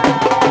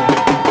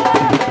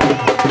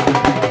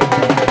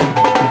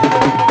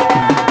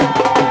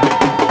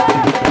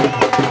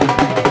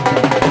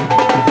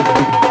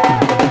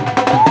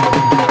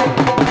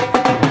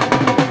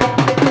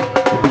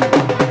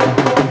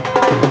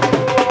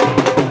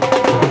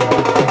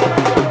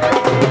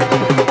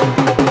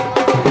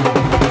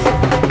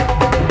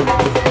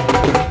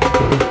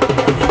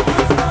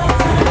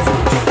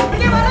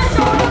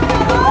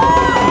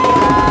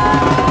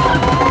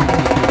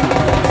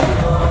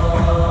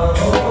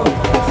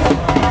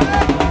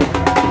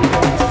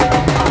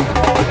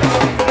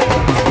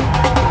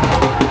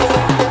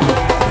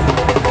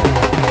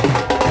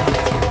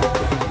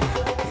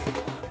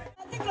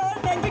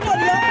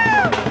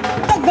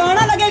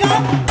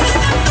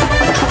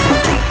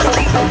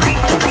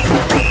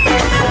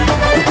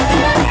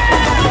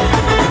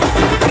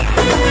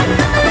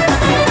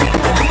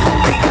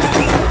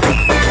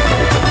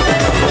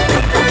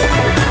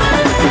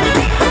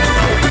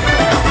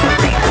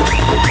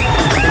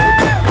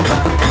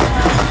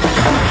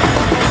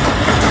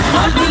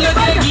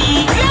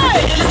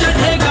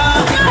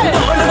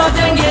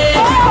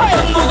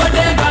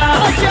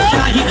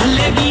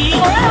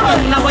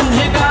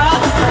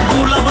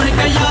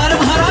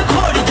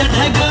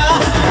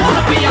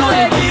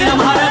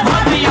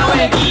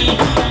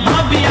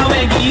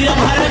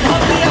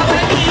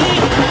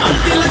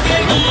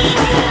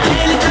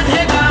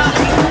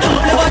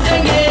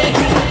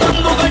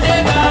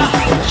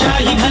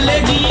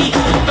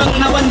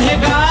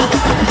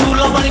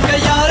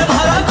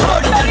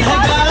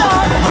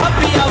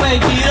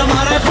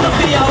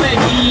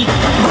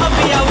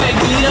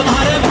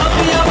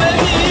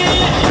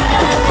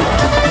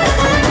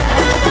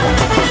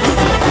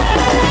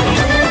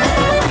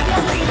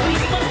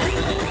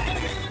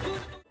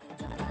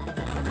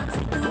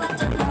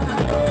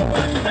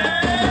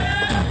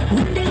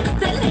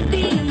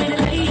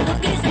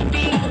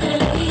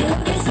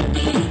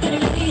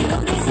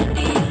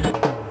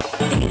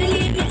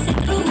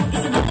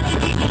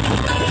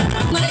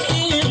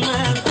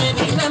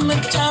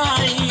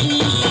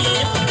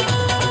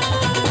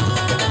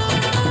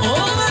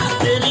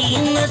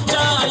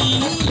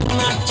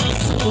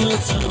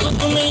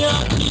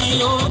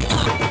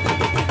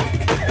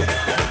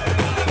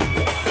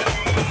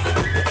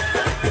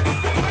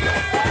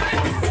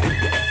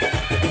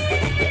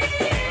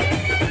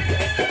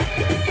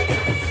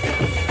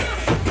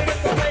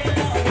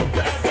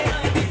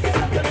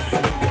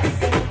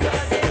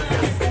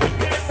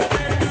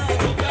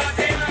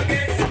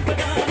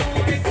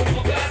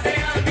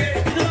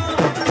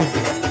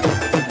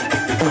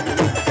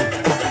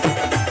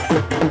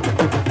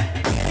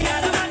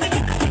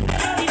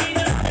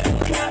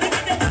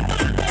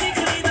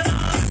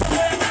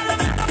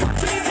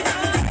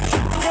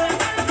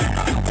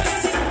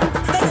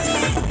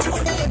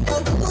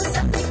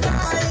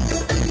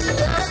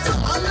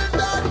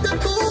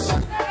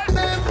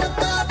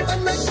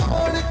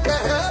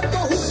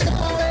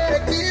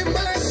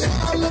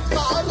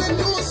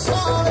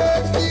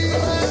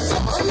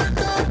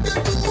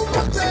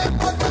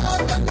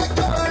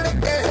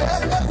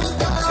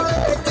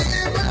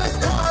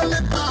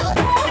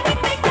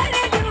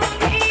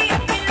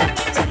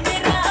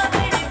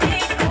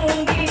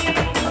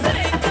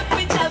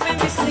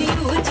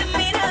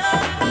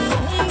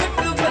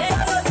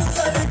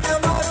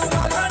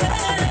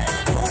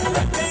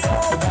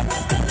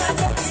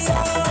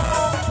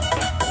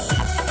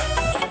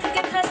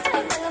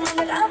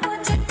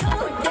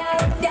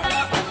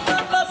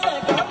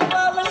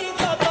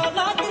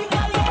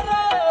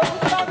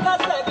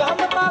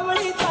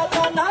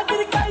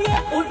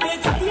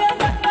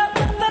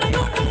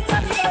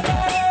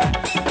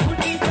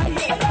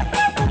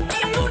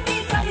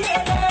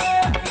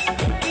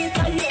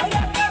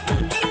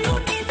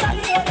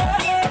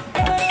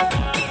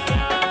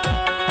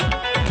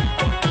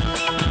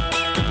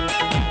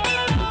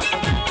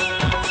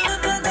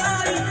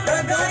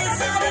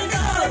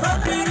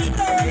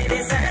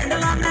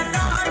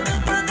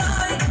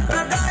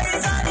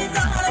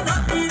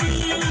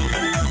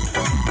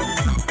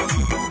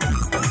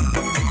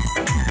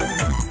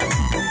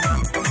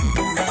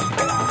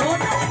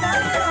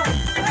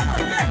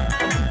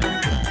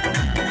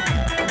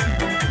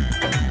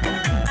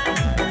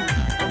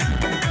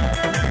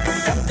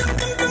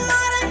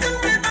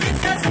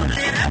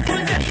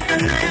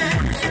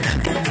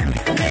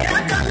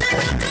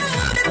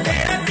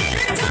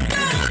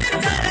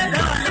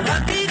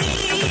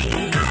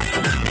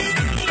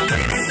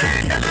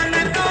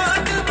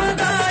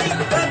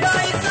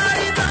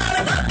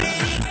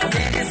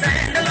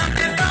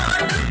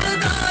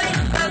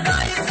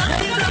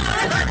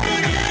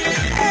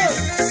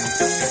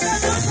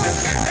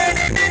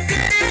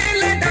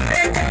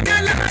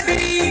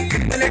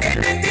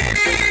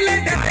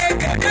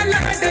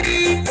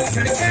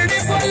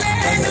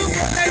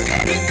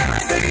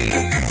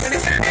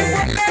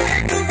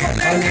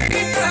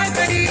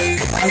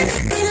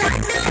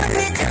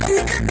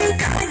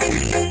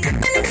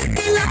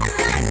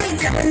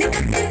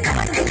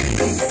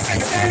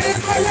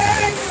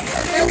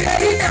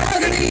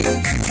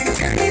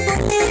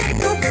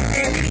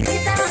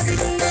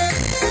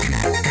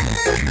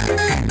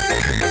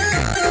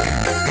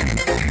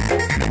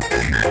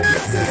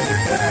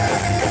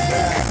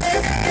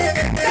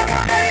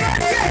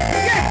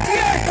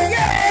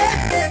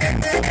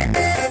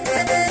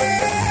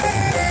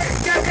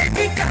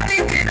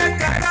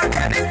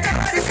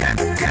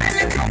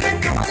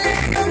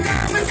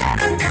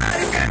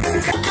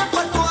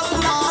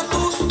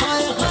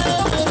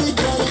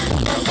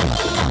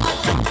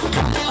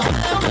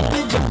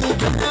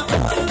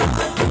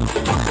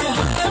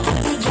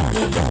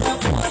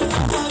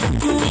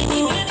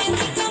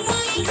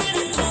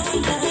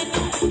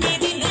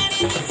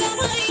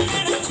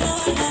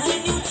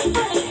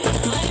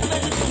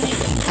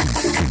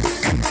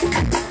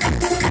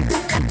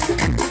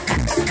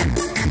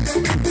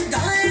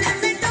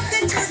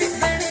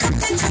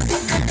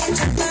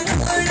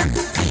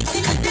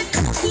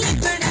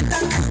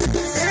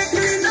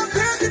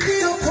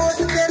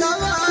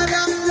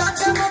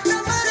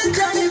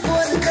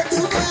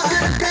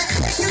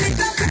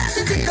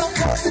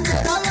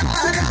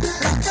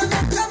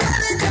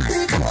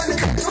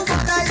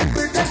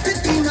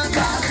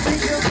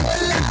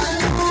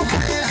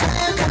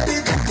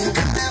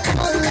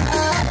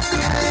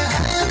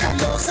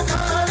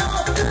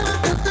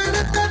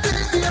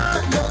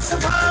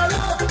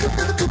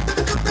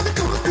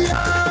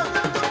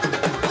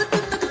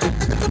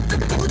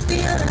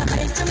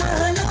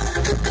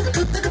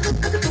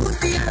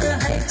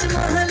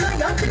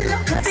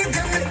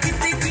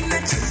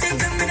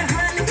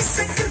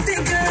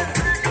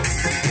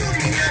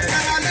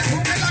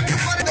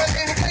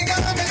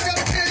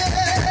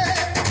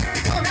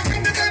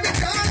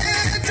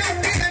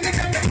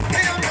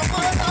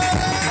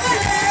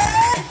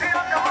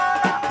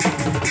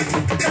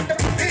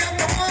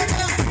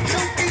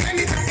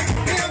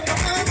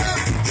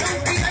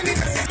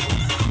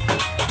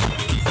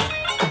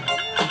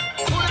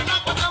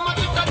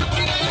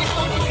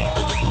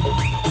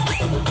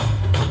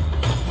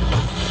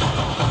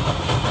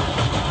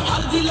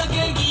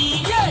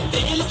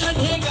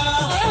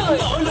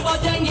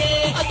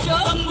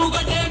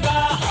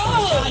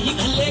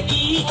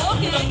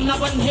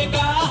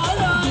 बनेगा,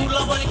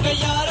 दूल्हा बन के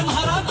यार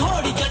हमारा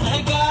घोड़ी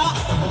चढ़ेगा।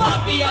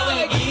 भाभी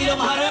आवेगी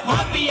हमारे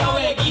भाभी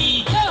आवेगी,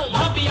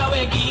 भाभी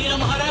आवेगी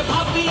हमारे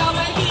भाभी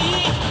आवेगी,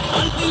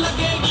 हल्दी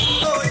लगेगी।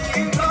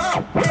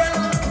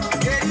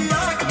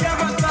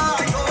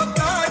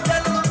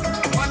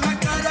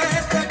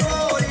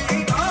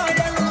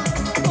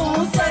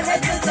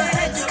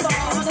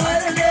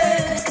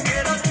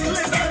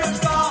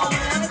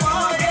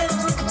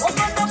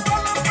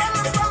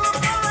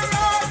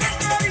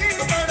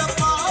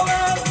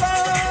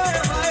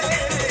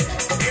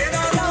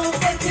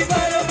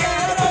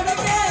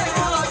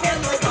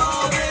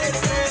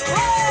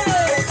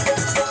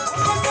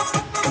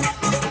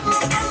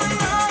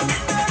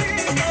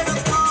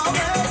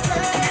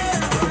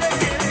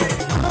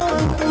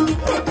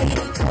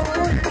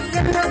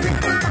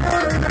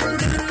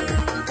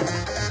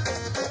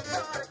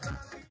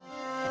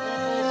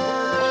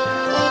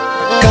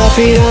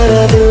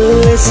 फिराना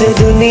दिल से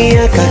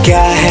दुनिया का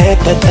क्या है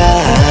पता,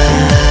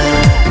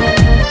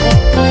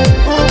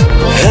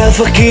 है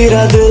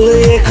फकीरा दिल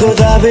ये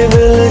खुदा भी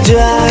मिल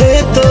जाए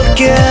तो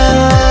क्या।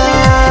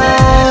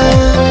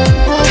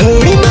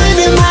 थोड़ी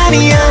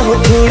मनमानियाँ हो,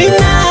 थोड़ी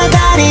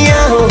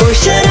नादानियाँ हो,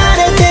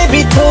 शरारतें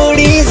भी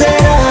थोड़ी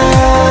जरा,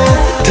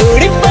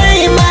 थोड़ी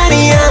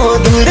बेईमानियाँ हो,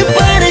 दूर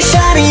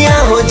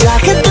परेशानियाँ हो,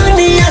 जाके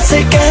दुनिया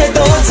से कह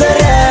दो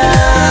जरा।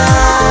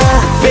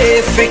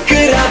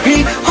 बेफिक्रा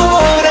भी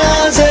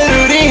होना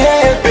जरूरी है,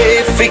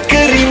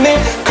 बेफिक्री में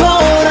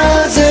खोना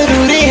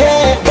जरूरी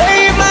है।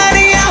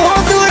 बेईमानियाँ हो,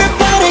 दूर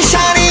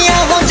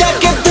परेशानियाँ हो,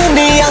 जाके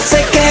दुनिया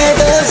से कह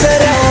दो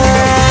जरा।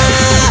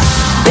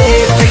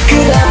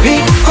 बेफिक्रा भी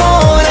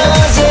होना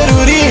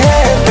जरूरी है,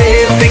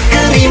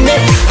 बेफिक्री में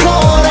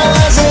खोना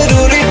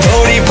जरूरी।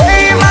 थोड़ी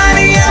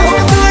बेईमानियाँ हो,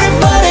 दूर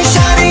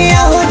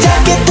परेशानियाँ हो,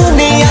 जाके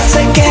दुनिया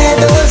से कह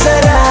दो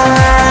जरा।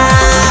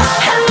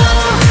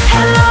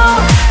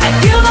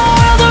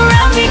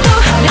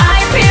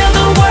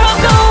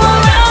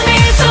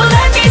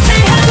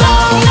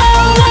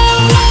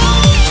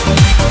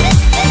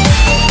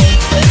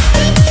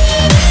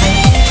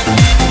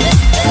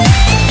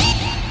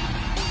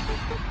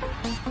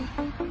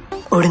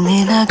 उड़ने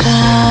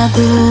लगा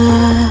दिल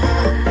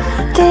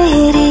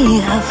तेरी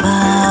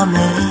हवा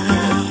में,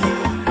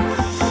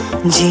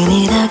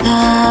 जीने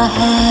लगा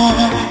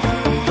है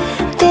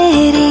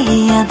तेरी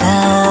अदा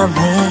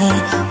में।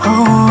 हो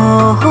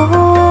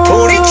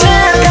थोड़ी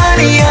चैन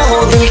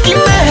हो, दिल की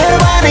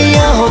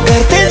मेहरबानियाँ हो,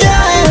 करते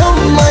जाए हम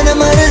मन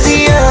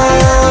मर्जियाँ।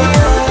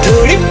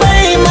 थोड़ी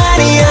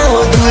बेईमानियाँ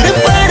हो, दूर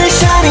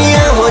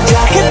परेशानियाँ हो,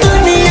 जाके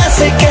दुनिया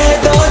से कह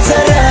दो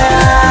जरा।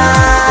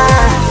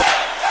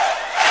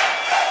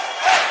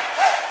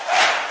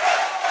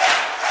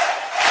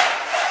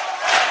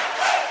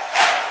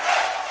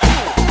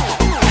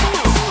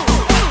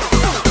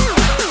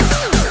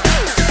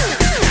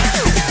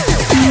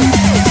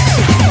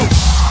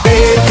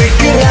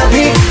 बेफिक्रा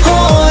भी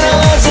होना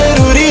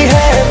जरूरी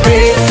है,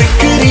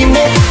 बेफिक्री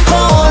में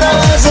होना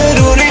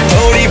जरूरी।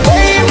 थोड़ी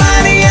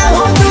बेईमानियाँ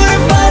हो, दूर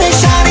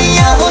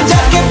परेशानियाँ हो,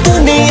 जाके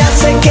दुनिया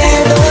से कह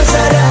दो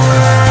जरा।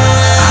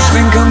 I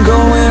think I'm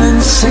going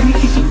insane,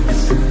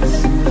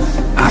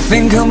 I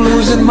think I'm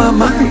losing my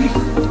mind,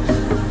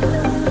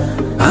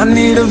 I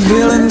need a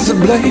villain to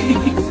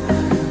blame,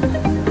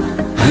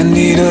 I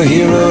need a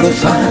hero to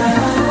find.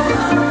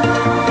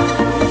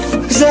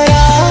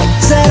 जरा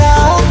जरा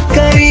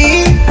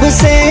करीब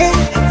से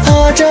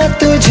आजा,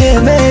 तुझे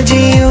मैं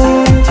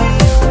जीऊं।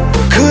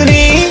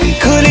 खुली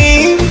खुली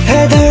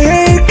है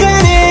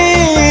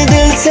धड़कनें,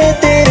 दिल से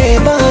तेरे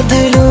बांध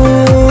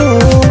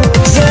लूं।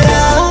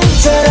 जरा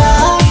जरा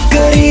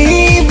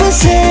करीब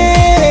से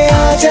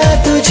आजा,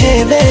 तुझे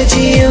मैं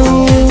जीऊं।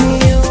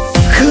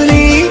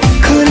 खुली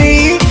खुली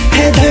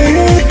है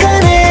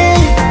धड़कनें,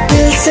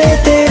 दिल से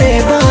तेरे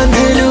बांध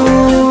लूं।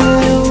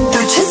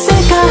 तुझसे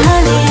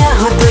कहानियाँ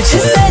हो,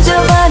 तुझसे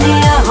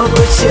जवानियाँ हो,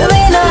 कुछ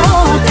भी ना हो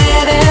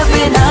तेरे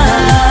बिना।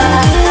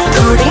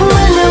 थोड़ी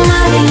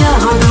मनमानियाँ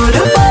हो, दूर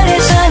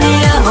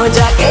परेशानियाँ हो,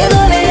 जाके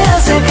दुनिया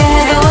से कह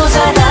दो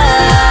जरा।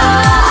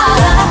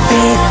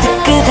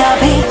 बेफिक्रा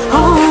भी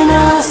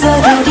होना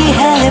जरूरी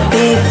है,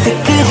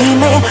 बेफिक्री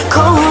में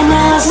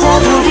खोना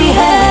जरूरी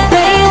है।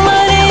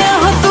 बेईमानियाँ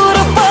हो, दूर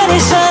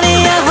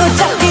परेशानियाँ हो,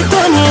 जाके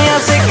दुनिया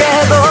से कह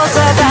दो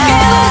जरा।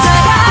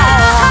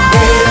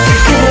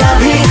 बेफिक्रा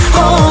भी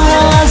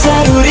होना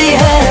जरूरी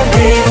है,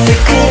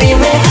 बेफिक्री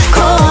में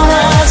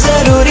खोना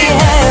जरूरी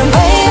है।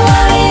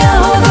 बेईमानियाँ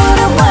हो, दूर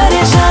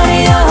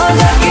परेशानियाँ हो,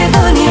 जाके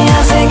दुनिया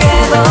से कह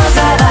दो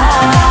जरा।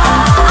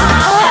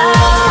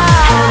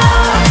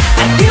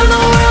 I feel the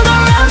world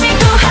around me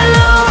go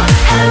hello,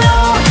 hello,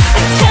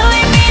 it's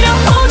telling me to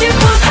hold you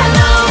close.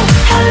 Hello,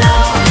 hello,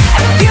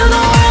 I feel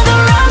the world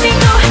around me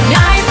go,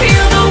 I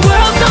feel the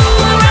world go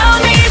around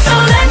me, so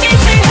let me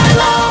say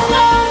hello.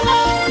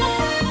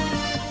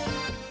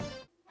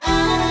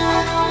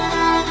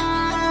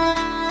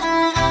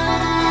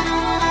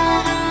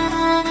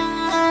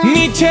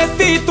 नी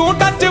छेती तू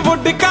touch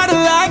wood कर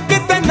लै,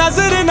 किते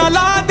नजर न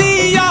ला दी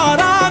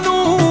यारां नू।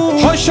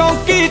 हो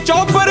शौकी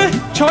chopper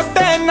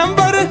छोटे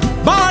number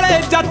बाले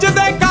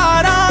जचदे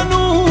कारां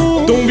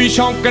नूं तू भी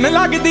शौंकन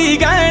लगदी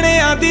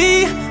गहणियां दी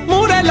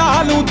मूरे ला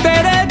लूं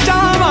तेरे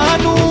चावां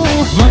नूं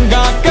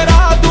वंगा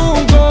करा दूं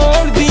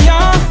गोल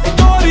दियां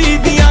गोरी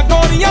दियां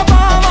गोरियां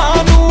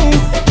बावां नूं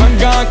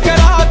वंगा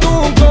करा दूं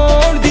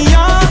गोल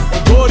दियां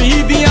गोरी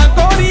दियां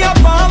गोरियां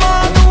बावां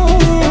नूं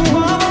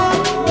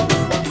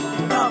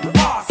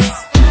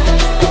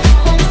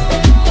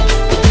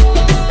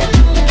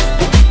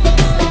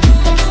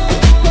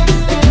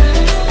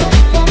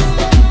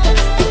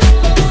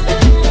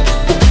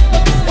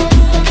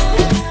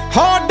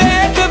हो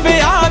डेट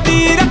विआह दी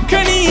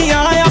रखनी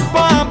आ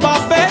आपां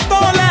बाबे तो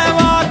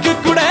लेवाक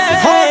कुड़े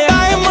हो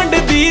डायमंड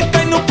दी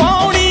तैनू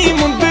पाउणी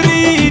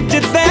मुंदरी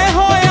जिद्दे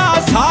होया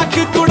साक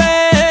कुड़े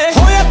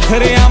हो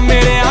अथरिया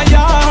मेरे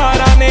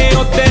यारां ने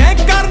उत्ते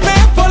करदे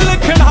फुल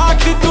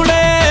खड़ाक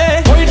कुड़े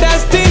कोई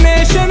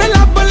डेस्टिनेशन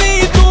लभ ली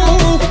तू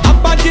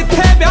आपां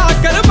जिथे ब्याह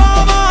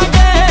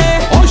करवावांगे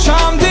ओ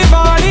शाम दी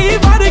बाड़ी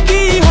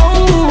वर्गी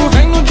होऊ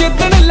तैनू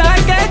जिद्दन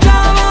लैके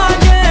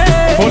जावांगे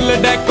फुल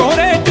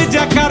डेकोरेट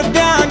जा कर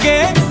दियांगे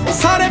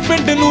सारे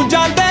पिंड नू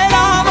जांदे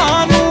रावां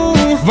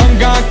नूं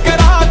वंगा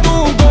करा दूं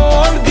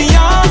गोल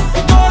दियां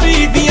गोरी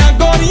दियां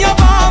गोरियां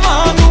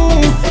बावां नूं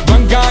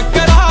वंगा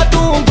करा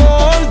दूं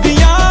गोल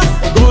दियां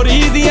गोरी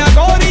दियां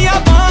गोरियां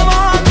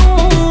बावां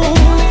नूं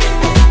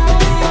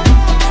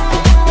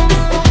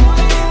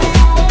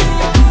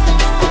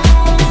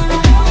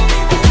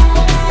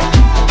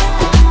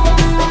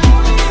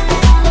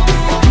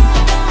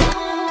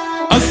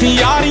असीं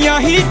यारियां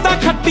ही तां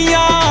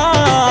खट्टियां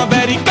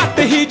बैरी घट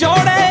ही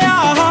जोड़े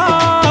आ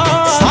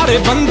सारे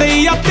बंदे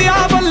ही अत्या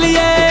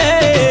बल्लिए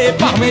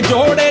भावें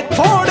जोड़े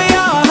थोड़े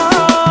आ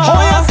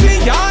होया सी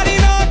यारी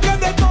ना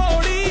कदे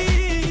तोड़ी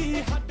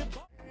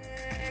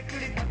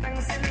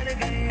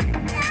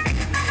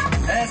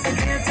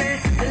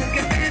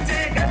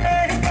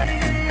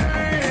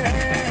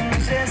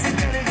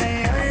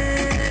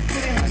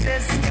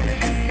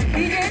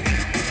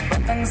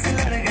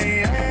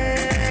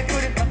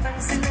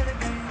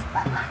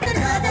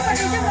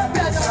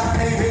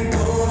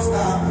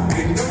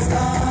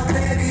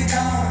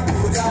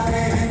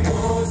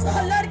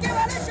लड़के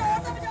वाले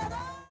शॉट अब ज्यादा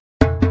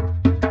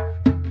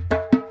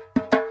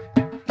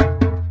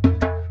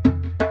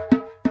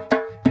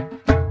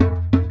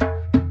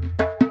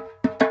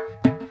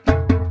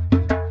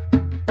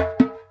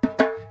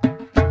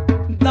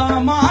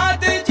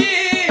दामाद जी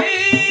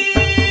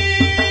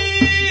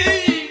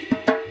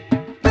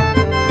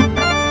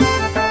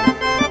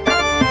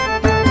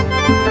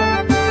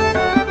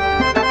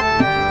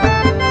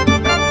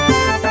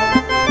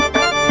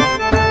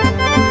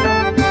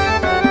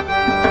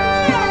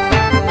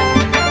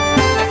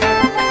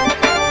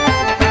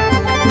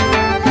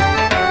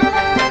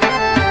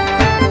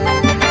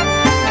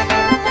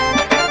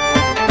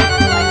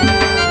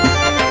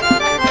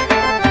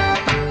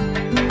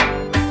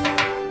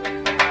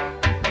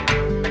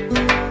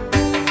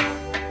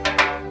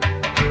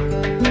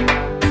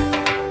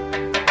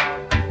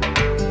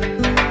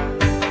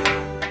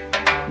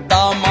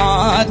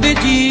दामाद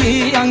जी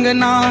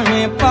अंगना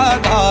में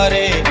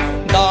पधारे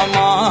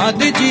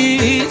दामाद जी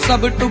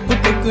सब टुक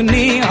टुक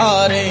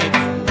निहारे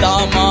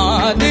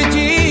दामाद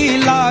जी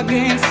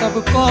लागे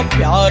सबको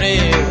प्यारे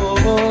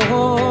हो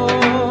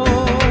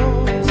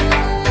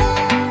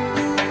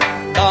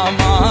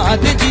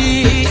दामाद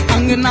जी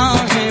अंगना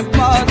में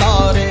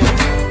पधारे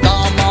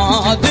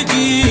दामाद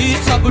जी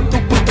सब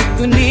टुक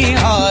टुक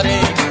निहारे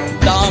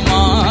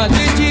दामाद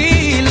जी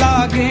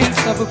लागे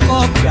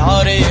सबको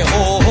प्यारे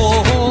हो